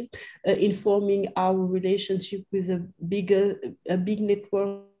Parallelism, informing our relationship with a big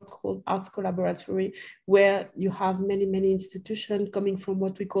network called Arts Collaboratory, where you have many institutions coming from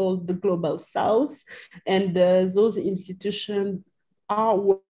what we call the Global South. And those institutions are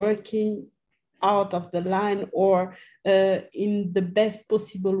working out of the line, or in the best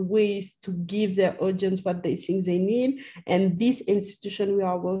possible ways to give their audience what they think they need. And this institution, we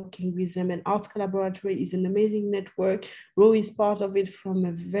are working with them, and Arts Collaboratory is an amazing network. Ro is part of it from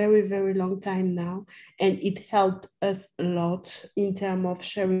a very long time now, and it helped us a lot in terms of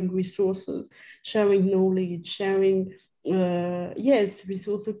sharing resources, sharing knowledge, sharing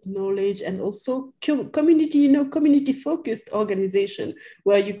resources, knowledge, and also community, community-focused organization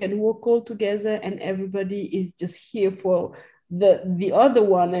where you can work all together and everybody is just here for the other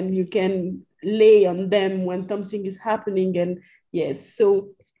one, and you can lay on them when something is happening. And yes, so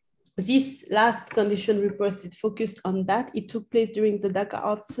this last condition report, it focused on that. It took place during the Dhaka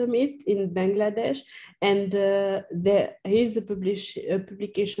Art Summit in Bangladesh, and there is a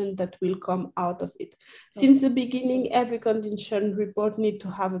publication that will come out of it. Okay. Since the beginning, every condition report need to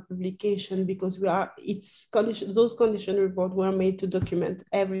have a publication, because those condition reports were made to document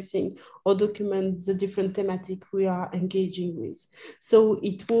everything, or document the different thematic we are engaging with. So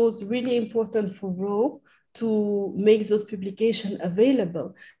it was really important for RAW to make those publications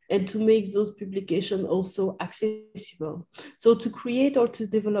available and to make those publications also accessible. So to create or to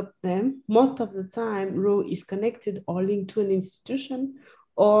develop them, most of the time, RAW is connected or linked to an institution,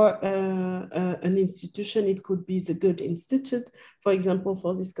 or an institution. It could be the Goethe Institute, for example,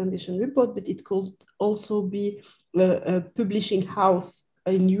 for this condition report, but it could also be a publishing house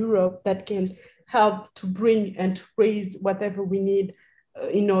in Europe that can help to bring and to raise whatever we need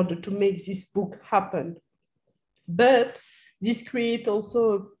in order to make this book happen. But this creates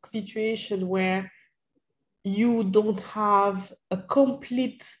also a situation where you don't have a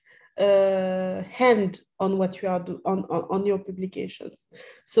complete hand on what you are doing on your publications.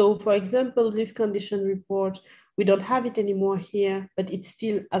 So for example, this condition report, we don't have it anymore here, but it's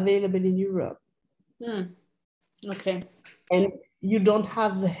still available in Europe. Okay. And you don't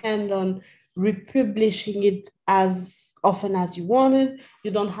have the hand on republishing it as often as you wanted.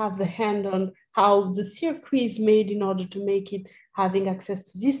 You don't have the hand on how the circuit is made in order to make it, having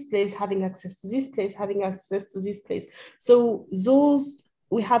access to this place, having access to this place, having access to this place. So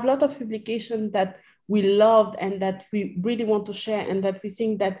we have a lot of publications that we loved and that we really want to share, and that we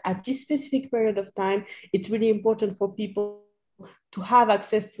think that at this specific period of time, it's really important for people to have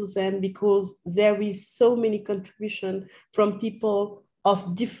access to them, because there is so many contributions from people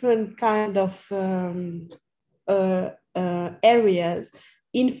of different kind of areas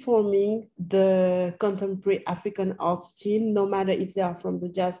informing the contemporary African art scene, no matter if they are from the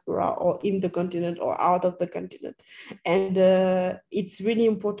diaspora or in the continent or out of the continent. And it's really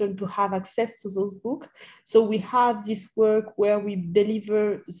important to have access to those books. So we have this work where we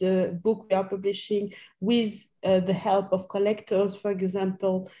deliver the book we are publishing with the help of collectors, for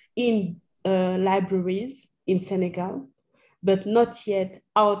example, in libraries in Senegal, but not yet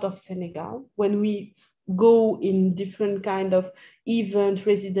out of Senegal. When we go in different kind of event,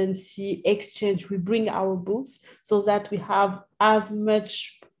 residency, exchange, we bring our books so that we have as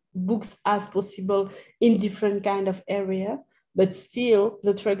much books as possible in different kind of area. But still,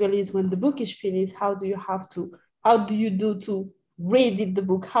 the struggle is when the book is finished, how do you do to read the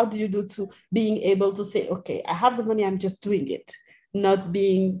book? How do you do to being able to say, okay, I have the money, I'm just doing it, not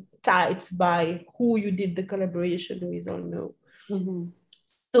being tied by who you did the collaboration with or no. Mm-hmm.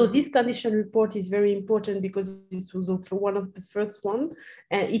 So this condition report is very important because this was one of the first one,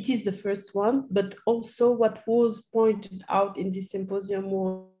 and it is the first one, but also what was pointed out in this symposium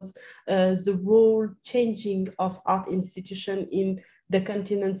was the role changing of art institution in the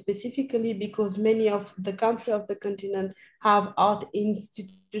continent, specifically because many of the countries of the continent have art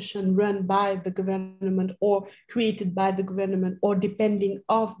institution run by the government or created by the government or depending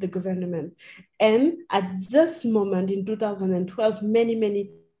of the government. And at this moment in 2012, many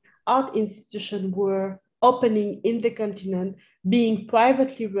art institutions were opening in the continent, being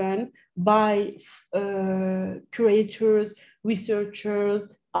privately run by curators,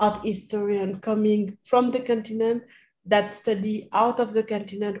 researchers, art historians coming from the continent that study out of the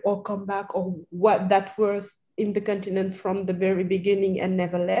continent or come back, or what that was in the continent from the very beginning and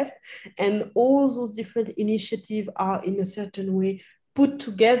never left. And all those different initiatives are in a certain way put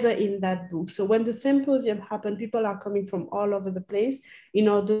together in that book. So when the symposium happened, people are coming from all over the place in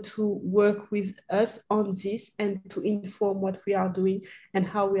order to work with us on this and to inform what we are doing and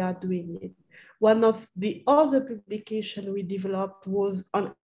how we are doing it. One of the other publications we developed was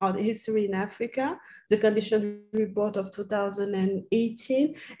on art history in Africa, the condition report of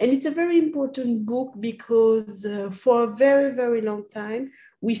 2018. And it's a very important book because for a very, very long time,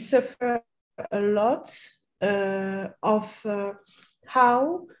 we suffer a lot of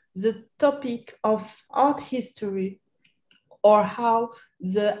how the topic of art history or how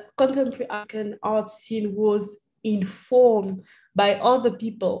the contemporary African art scene was informed by other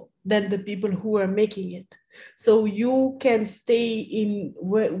people than the people who were making it. So you can stay in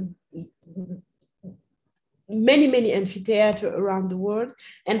many amphitheaters around the world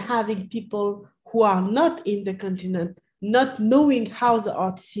and having people who are not in the continent not knowing how the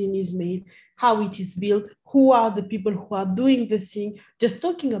art scene is made, how it is built, who are the people who are doing the thing, just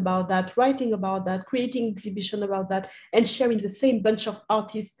talking about that, writing about that, creating exhibition about that, and sharing the same bunch of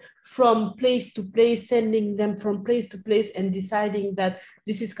artists from place to place, sending them from place to place and deciding that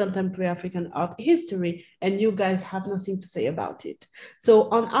this is contemporary African art history and you guys have nothing to say about it. So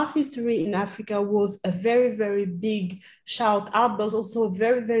on art history in Africa was a very, very big shout out, but also a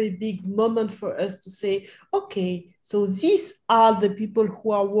very, very big moment for us to say, okay, so these are the people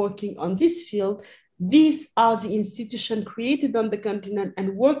who are working on this field. These are the institutions created on the continent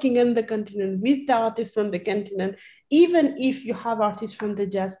and working on the continent with the artists from the continent. Even if you have artists from the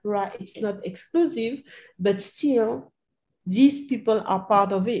diaspora, it's not exclusive, but still, these people are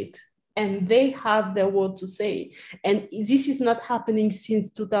part of it and they have their word to say. And this is not happening since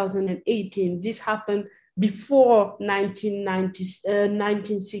 2018. This happened before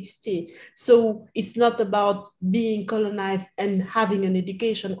 1960. So it's not about being colonized and having an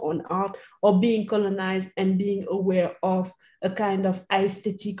education on art, or being colonized and being aware of a kind of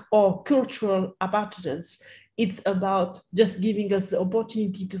aesthetic or cultural appartenance. It's about just giving us the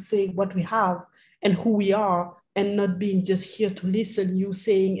opportunity to say what we have and who we are, and not being just here to listen you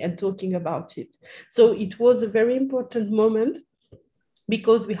saying and talking about it. So it was a very important moment,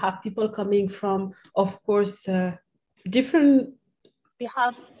 because we have people coming from, of course, different, we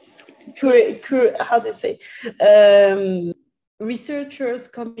have, how to say, researchers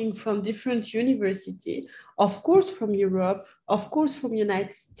coming from different universities, of course from Europe, of course from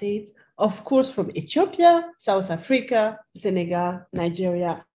United States, of course from Ethiopia, South Africa, Senegal,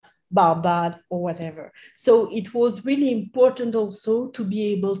 Nigeria, Barbados, or whatever. So it was really important also to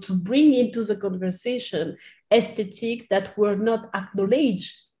be able to bring into the conversation aesthetic that were not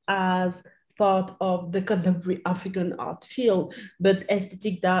acknowledged as part of the contemporary African art field, but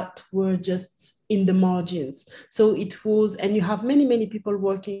aesthetic that were just in the margins. So it was, and you have many, many people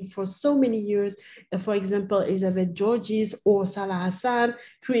working for so many years. For example, Elizabeth Georges or Salah Hassan,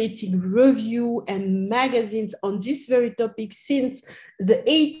 creating review and magazines on this very topic since the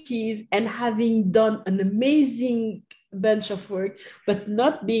 80s, and having done an amazing bunch of work, but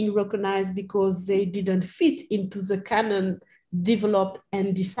not being recognized because they didn't fit into the canon developed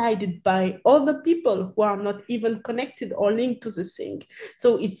and decided by other people who are not even connected or linked to the thing.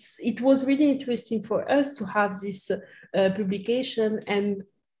 So it was really interesting for us to have this publication and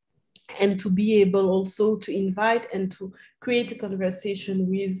to be able also to invite and to create a conversation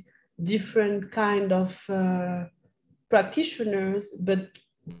with different kind of practitioners, but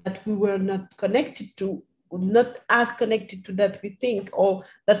that we were not connected to, not as connected to that we think, or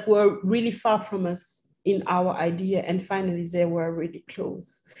that were really far from us in our idea, and finally they were really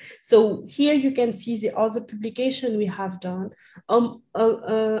close. So here you can see the other publication we have done.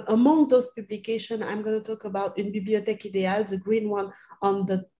 Among those publications, I'm going to talk about Une Bibliothèque Idéale, the green one on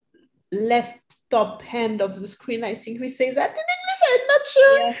the left top hand of the screen. I think we say that in English, I'm not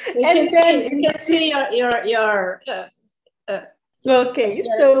sure. Yes, you can see your okay,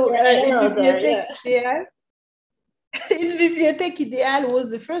 so Une Bibliothèque Idéale. Une Bibliothèque Idéale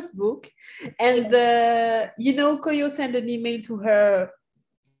was the first book, and Koyo sent an email to her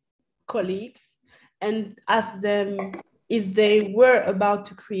colleagues and asked them if they were about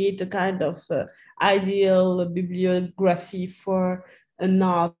to create a kind of ideal bibliography for an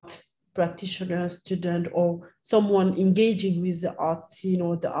art practitioner, student, or someone engaging with the art scene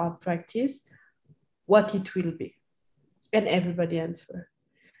or the art practice, what it will be. And everybody answered.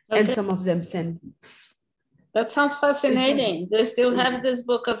 Okay. And some of them sent books. That sounds fascinating. They still have this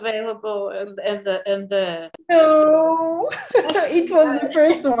book available and the No, it was the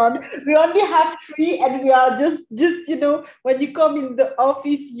first one. We only have 3, and we are just when you come in the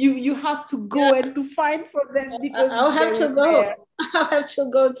office, you have to go and to find for them, because I'll have to go. I'll have to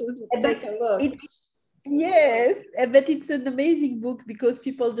go to take a look. Yes, but it's an amazing book because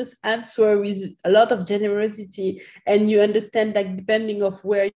people just answer with a lot of generosity, and you understand that depending of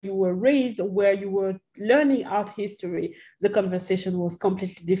where you were raised or where you were learning art history, the conversation was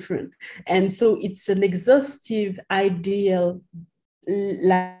completely different. And so it's an exhaustive, ideal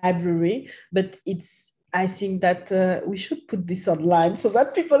library, but I think that we should put this online so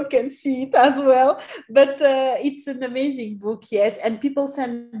that people can see it as well. But it's an amazing book, yes. And people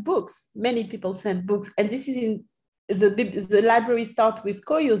send books. Many people send books. And this is in the library start with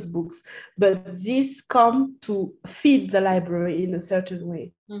Koyo's books, but these come to feed the library in a certain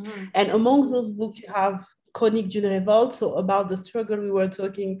way. Mm-hmm. And among those books, you have Chronique d'une révolte, so about the struggle we were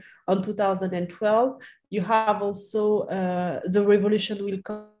talking on 2012. You have also The Revolution Will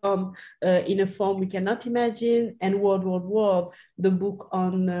Come in a Form We Cannot Imagine, and World, the book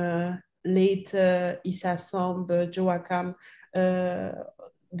on later Issa Samb, Joachim,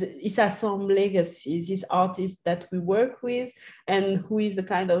 the Issa Samb legacy, this artist that we work with and who is a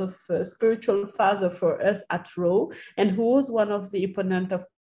kind of spiritual father for us at RAW, and who was one of the opponents of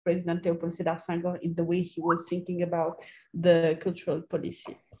President Léopold Sédar Senghor in the way he was thinking about the cultural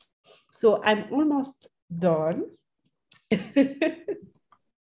policy. So I'm almost done.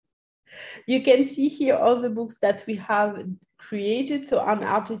 You can see here all the books that we have created. So an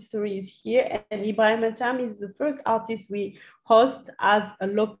art history is here, and Ibrahim Atam is the first artist we host as a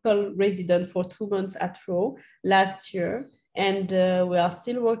local resident for 2 months at RAW last year. And we are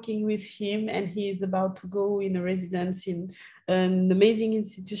still working with him, and he is about to go in a residence in an amazing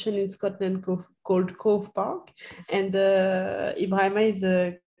institution in Scotland called Cove Park. And Ibrahim is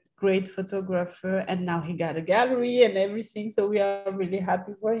a great photographer, and now he got a gallery and everything, so we are really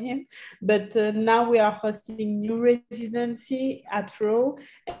happy for him. But now we are hosting new residency at RAW,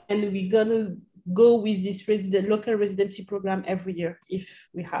 and we're gonna go with this local residency program every year if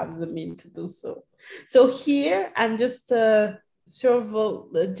we have the means to do so. So here I'm just going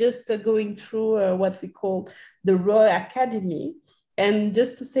through what we call the RAW Academy. And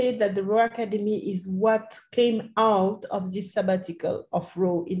just to say that the RAW Academy is what came out of this sabbatical of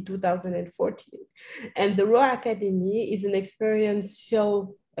RAW in 2014. And the RAW Academy is an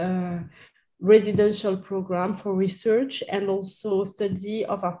experiential residential program for research and also study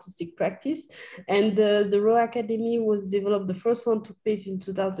of artistic practice. And the RAW Academy was developed, the first one took place in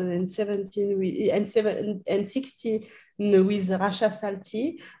 2017 and 16 with Rasha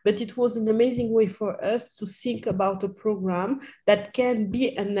Salti, but it was an amazing way for us to think about a program that can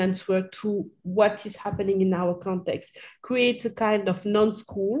be an answer to what is happening in our context, create a kind of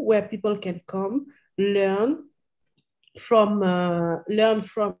non-school where people can come, learn from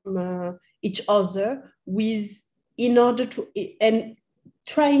each other in order to, and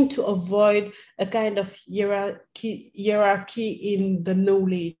trying to avoid a kind of hierarchy in the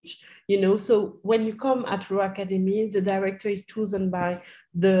knowledge, So when you come at RAW Academy, the director is chosen by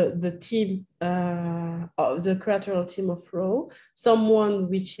the team, of the curatorial team of RAW, someone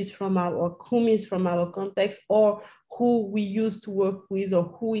whom is from our context, or who we used to work with, or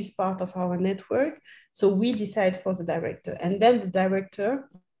who is part of our network. So we decide for the director, and then the director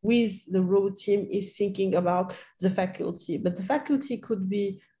with the RAW team is thinking about the faculty, but the faculty could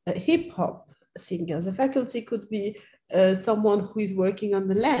be a hip hop singer. The faculty could be someone who is working on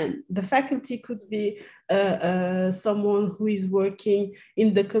the land. The faculty could be someone who is working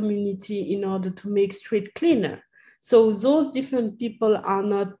in the community in order to make street cleaner. So those different people are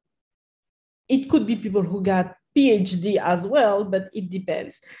not, it could be people who got PhD as well, but it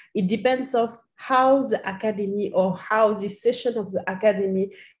depends. It depends of how the academy or how this session of the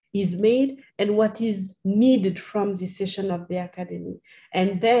academy is made and what is needed from this session of the academy.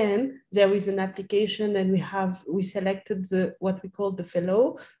 And then there is an application, and we selected what we call the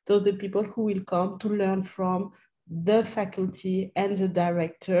fellow, so the people who will come to learn from the faculty and the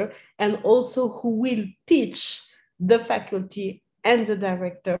director, and also who will teach the faculty and the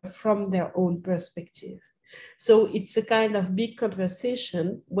director from their own perspective. So it's a kind of big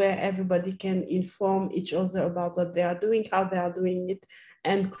conversation where everybody can inform each other about what they are doing, how they are doing it,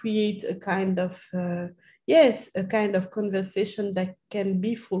 and create a kind of, a kind of conversation that can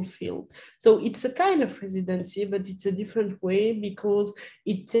be fulfilled. So it's a kind of residency, but it's a different way because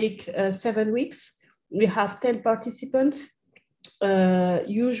it takes 7 weeks. We have 10 participants.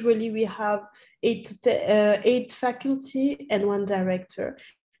 Usually we have 8 faculty and 1 director.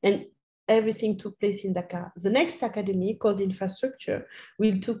 And everything took place in Dakar. The next academy, called Infrastructure,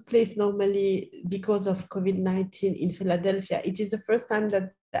 will take place normally because of COVID-19 in Philadelphia. It is the first time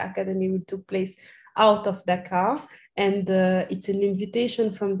that the academy will take place out of Dakar, and it's an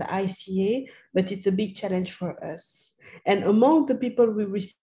invitation from the ICA, but it's a big challenge for us. And among the people we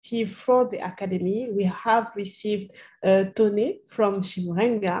received for the academy, we have received Tony from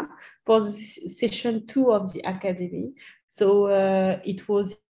Chimurenga for the session 2 of the academy. So it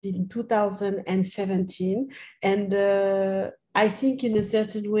was in 2017, and I think in a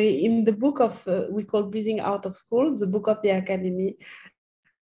certain way, in the book of, we call Breathing Out of School, the book of the academy,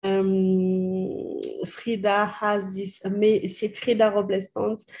 Frida has this amazing, Frida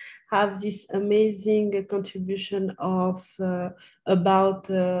Robles-Pons have this amazing contribution of about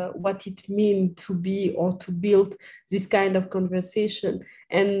what it means to be or to build this kind of conversation.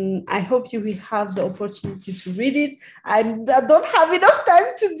 And I hope you will have the opportunity to read it. I don't have enough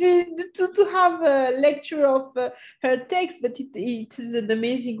time to have a lecture of her text, but it is an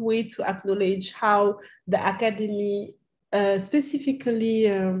amazing way to acknowledge how the academy, specifically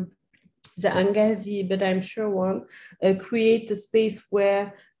the Angazi, but I'm sure one, create a space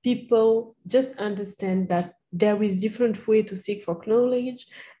where people just understand that there is different way to seek for knowledge,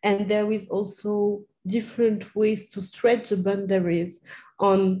 and there is also different ways to stretch the boundaries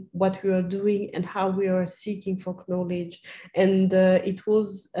on what we are doing and how we are seeking for knowledge. And it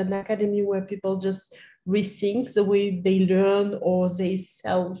was an academy where people just rethink the way they learn or they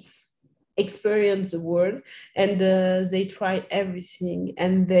self-experience the world, and they try everything.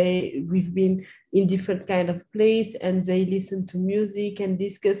 And we've been in different kind of place, and they listen to music and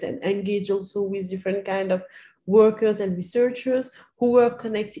discuss and engage also with different kind of workers and researchers who were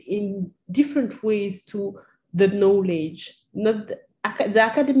connected in different ways to the knowledge, not the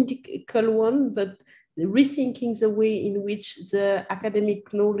academical one, but rethinking the way in which the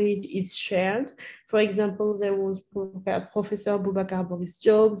academic knowledge is shared. For example, there was Professor Boubacar Boris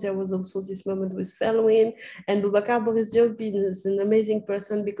Diop. There was also this moment with Felwyn, and Boubacar Boris Diop is an amazing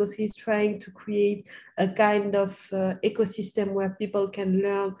person because he's trying to create a kind of ecosystem where people can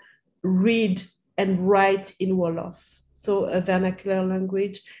learn, read, and write in Wolof, so a vernacular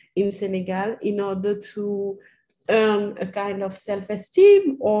language in Senegal, in order to earn a kind of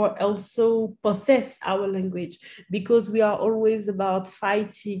self-esteem or also possess our language, because we are always about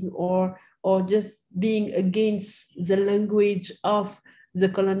fighting or just being against the language of the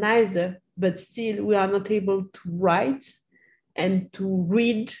colonizer, but still we are not able to write and to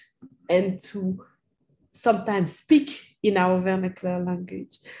read and to sometimes speak in our vernacular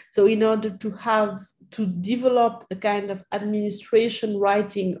language. So in order to develop a kind of administration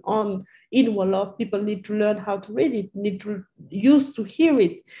writing in Wolof, people need to learn how to read it, need to use to hear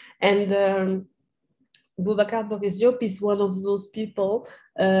it. And Boubacar Boris Diop is one of those people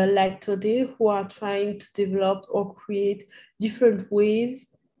like today who are trying to develop or create different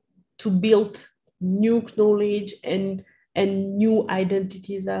ways to build new knowledge and new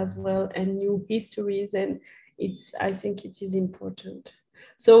identities as well, and new histories. And I think it is important.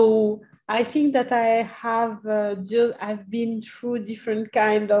 So I think that I have I've been through different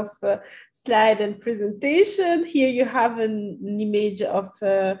kind of slide and presentation. Here you have an image of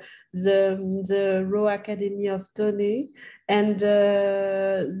the Royal Academy of Tone, and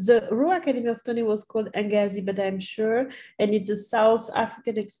the Royal Academy of Tone was called Ngazi, but I'm sure, and it's a South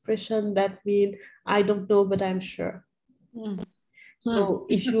African expression that means I don't know, but I'm sure. Mm. So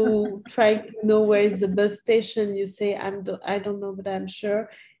if you try to know where is the bus station, you say, I don't know, but I'm sure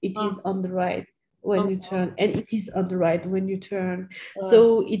it is on the right when you turn, and it is on the right when you turn.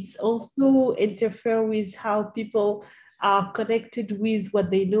 So it's also interfere with how people are connected with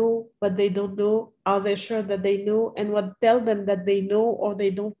what they know, what they don't know, are they sure that they know, and what tell them that they know or they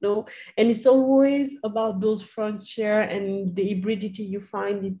don't know. And it's always about those frontier and the hybridity you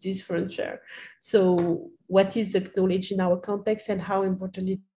find in this frontier. So what is the knowledge in our context and how important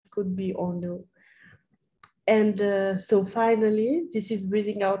it could be or no. And so finally, this is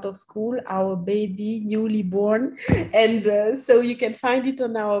Breathing Out of School, our baby, newly born. And so you can find it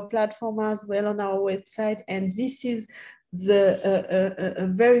on our platform as well, on our website. And this is a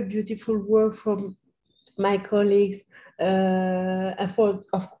very beautiful work from my colleagues, for,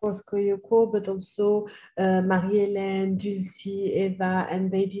 of course, Koyoko, but also Marie-Hélène, Dulcie, Eva,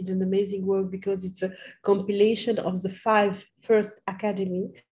 and they did an amazing work because it's a compilation of the 5 first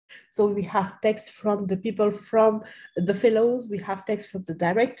academy. So we have text from the people, from the fellows, we have text from the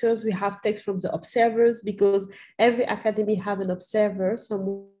directors, we have text from the observers, because every academy have an observer,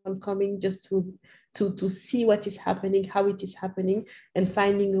 someone coming just to see what is happening, how it is happening, and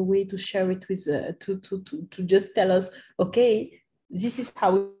finding a way to share it with, to just tell us, okay, this is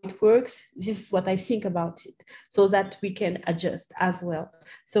how it works, this is what I think about it, so that we can adjust as well.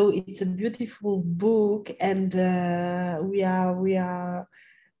 So it's a beautiful book, and we are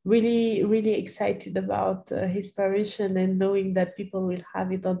really, really excited about his parution and knowing that people will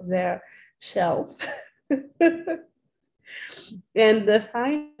have it on their shelf. And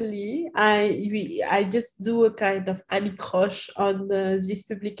finally, I just do a kind of anicroche on this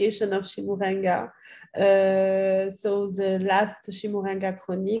publication of Chimurenga. So the last Chimurenga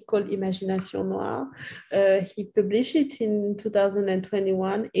chronique called Imagination Noire, he published it in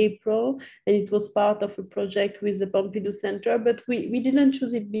 2021, April, and it was part of a project with the Pompidou Center, but we didn't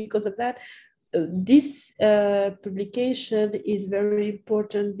choose it because of that. This publication is very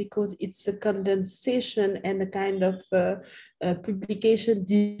important because it's a condensation and a kind of publication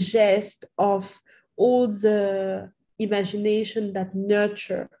digest of all the imagination that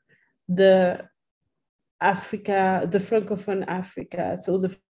nurture the Africa, the Francophone Africa, so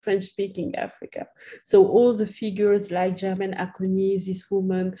the French-speaking Africa. So all the figures like Germaine Acogny, this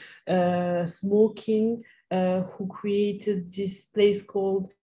woman smoking, who created this place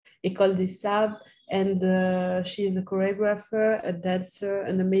called École des Sables, and she is a choreographer, a dancer,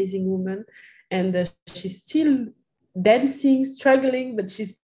 an amazing woman, and she's still dancing, struggling, but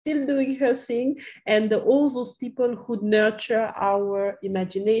she's still doing her thing. And all those people who nurture our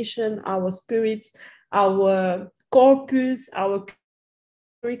imagination, our spirits, our corpus, our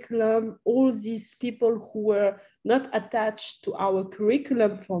curriculum, all these people who were not attached to our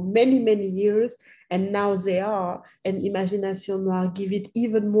curriculum for many, many years, and now they are, and Imagination Noire give it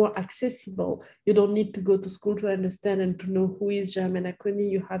even more accessible. You don't need to go to school to understand and to know who is xʷməthkվəy.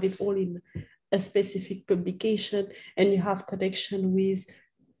 You have it all in a specific publication, and you have connection with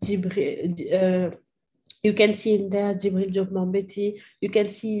Jibril, you can see in there Jibril Job Mambeti. You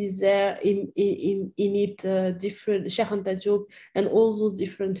can see there in it different Sharon Job and all those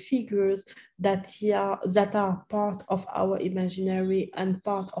different figures that are part of our imaginary and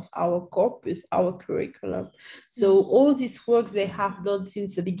part of our corpus, our curriculum. So all these works they have done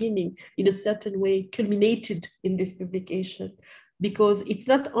since the beginning, in a certain way, culminated in this publication, because it's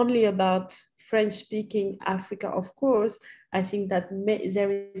not only about French-speaking Africa, of course. I think that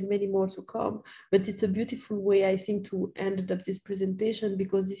there is many more to come, but it's a beautiful way, I think, to end up this presentation,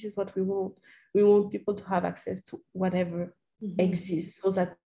 because this is what we want. We want people to have access to whatever exists, so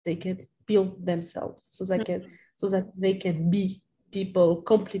that they can build themselves, so that they can be people,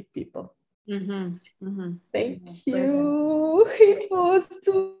 complete people. Thank you. It was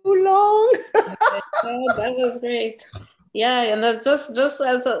too long. That was great. Yeah, and just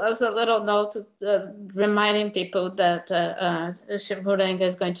as a little note, reminding people that Chimurenga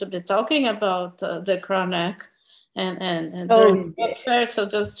is going to be talking about the chronic and during the book fair. So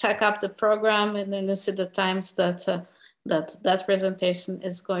just check out the program, and then you see the times that that presentation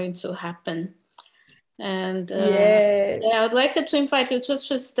is going to happen. And yeah, I would like to invite you just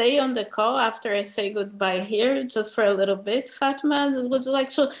to stay on the call after I say goodbye here, just for a little bit. Fatima, would you like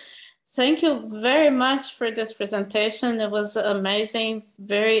to? Thank you very much for this presentation. It was amazing,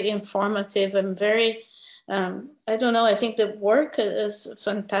 very informative, and very, I don't know, I think the work is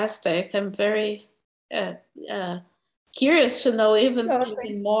fantastic. I'm very curious to know even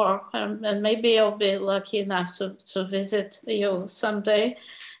more, and maybe I'll be lucky enough to visit you someday.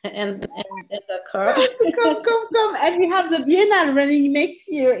 And the Carr. Come. And we have the Biennale running next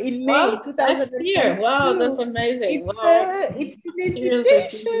year in May 2022. Next year. Wow, that's amazing. It's an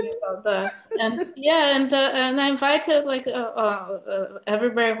invitation. And yeah, and I invited like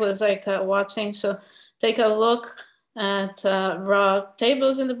everybody who was like watching, so take a look at raw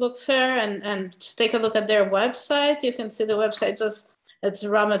tables in the book fair, and take a look at their website. You can see the website, it's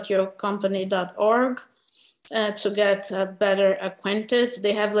rawmaterialcompany.org. To get better acquainted.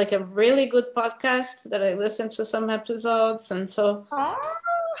 They have like a really good podcast that I listened to some episodes, and so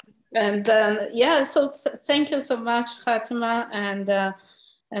yeah, so thank you so much, Fatima, and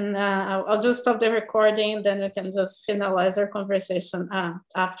I'll just stop the recording, then we can just finalize our conversation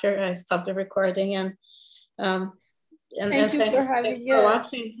after I stop the recording. And thank you for having for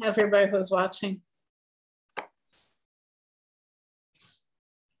watching, everybody who's watching.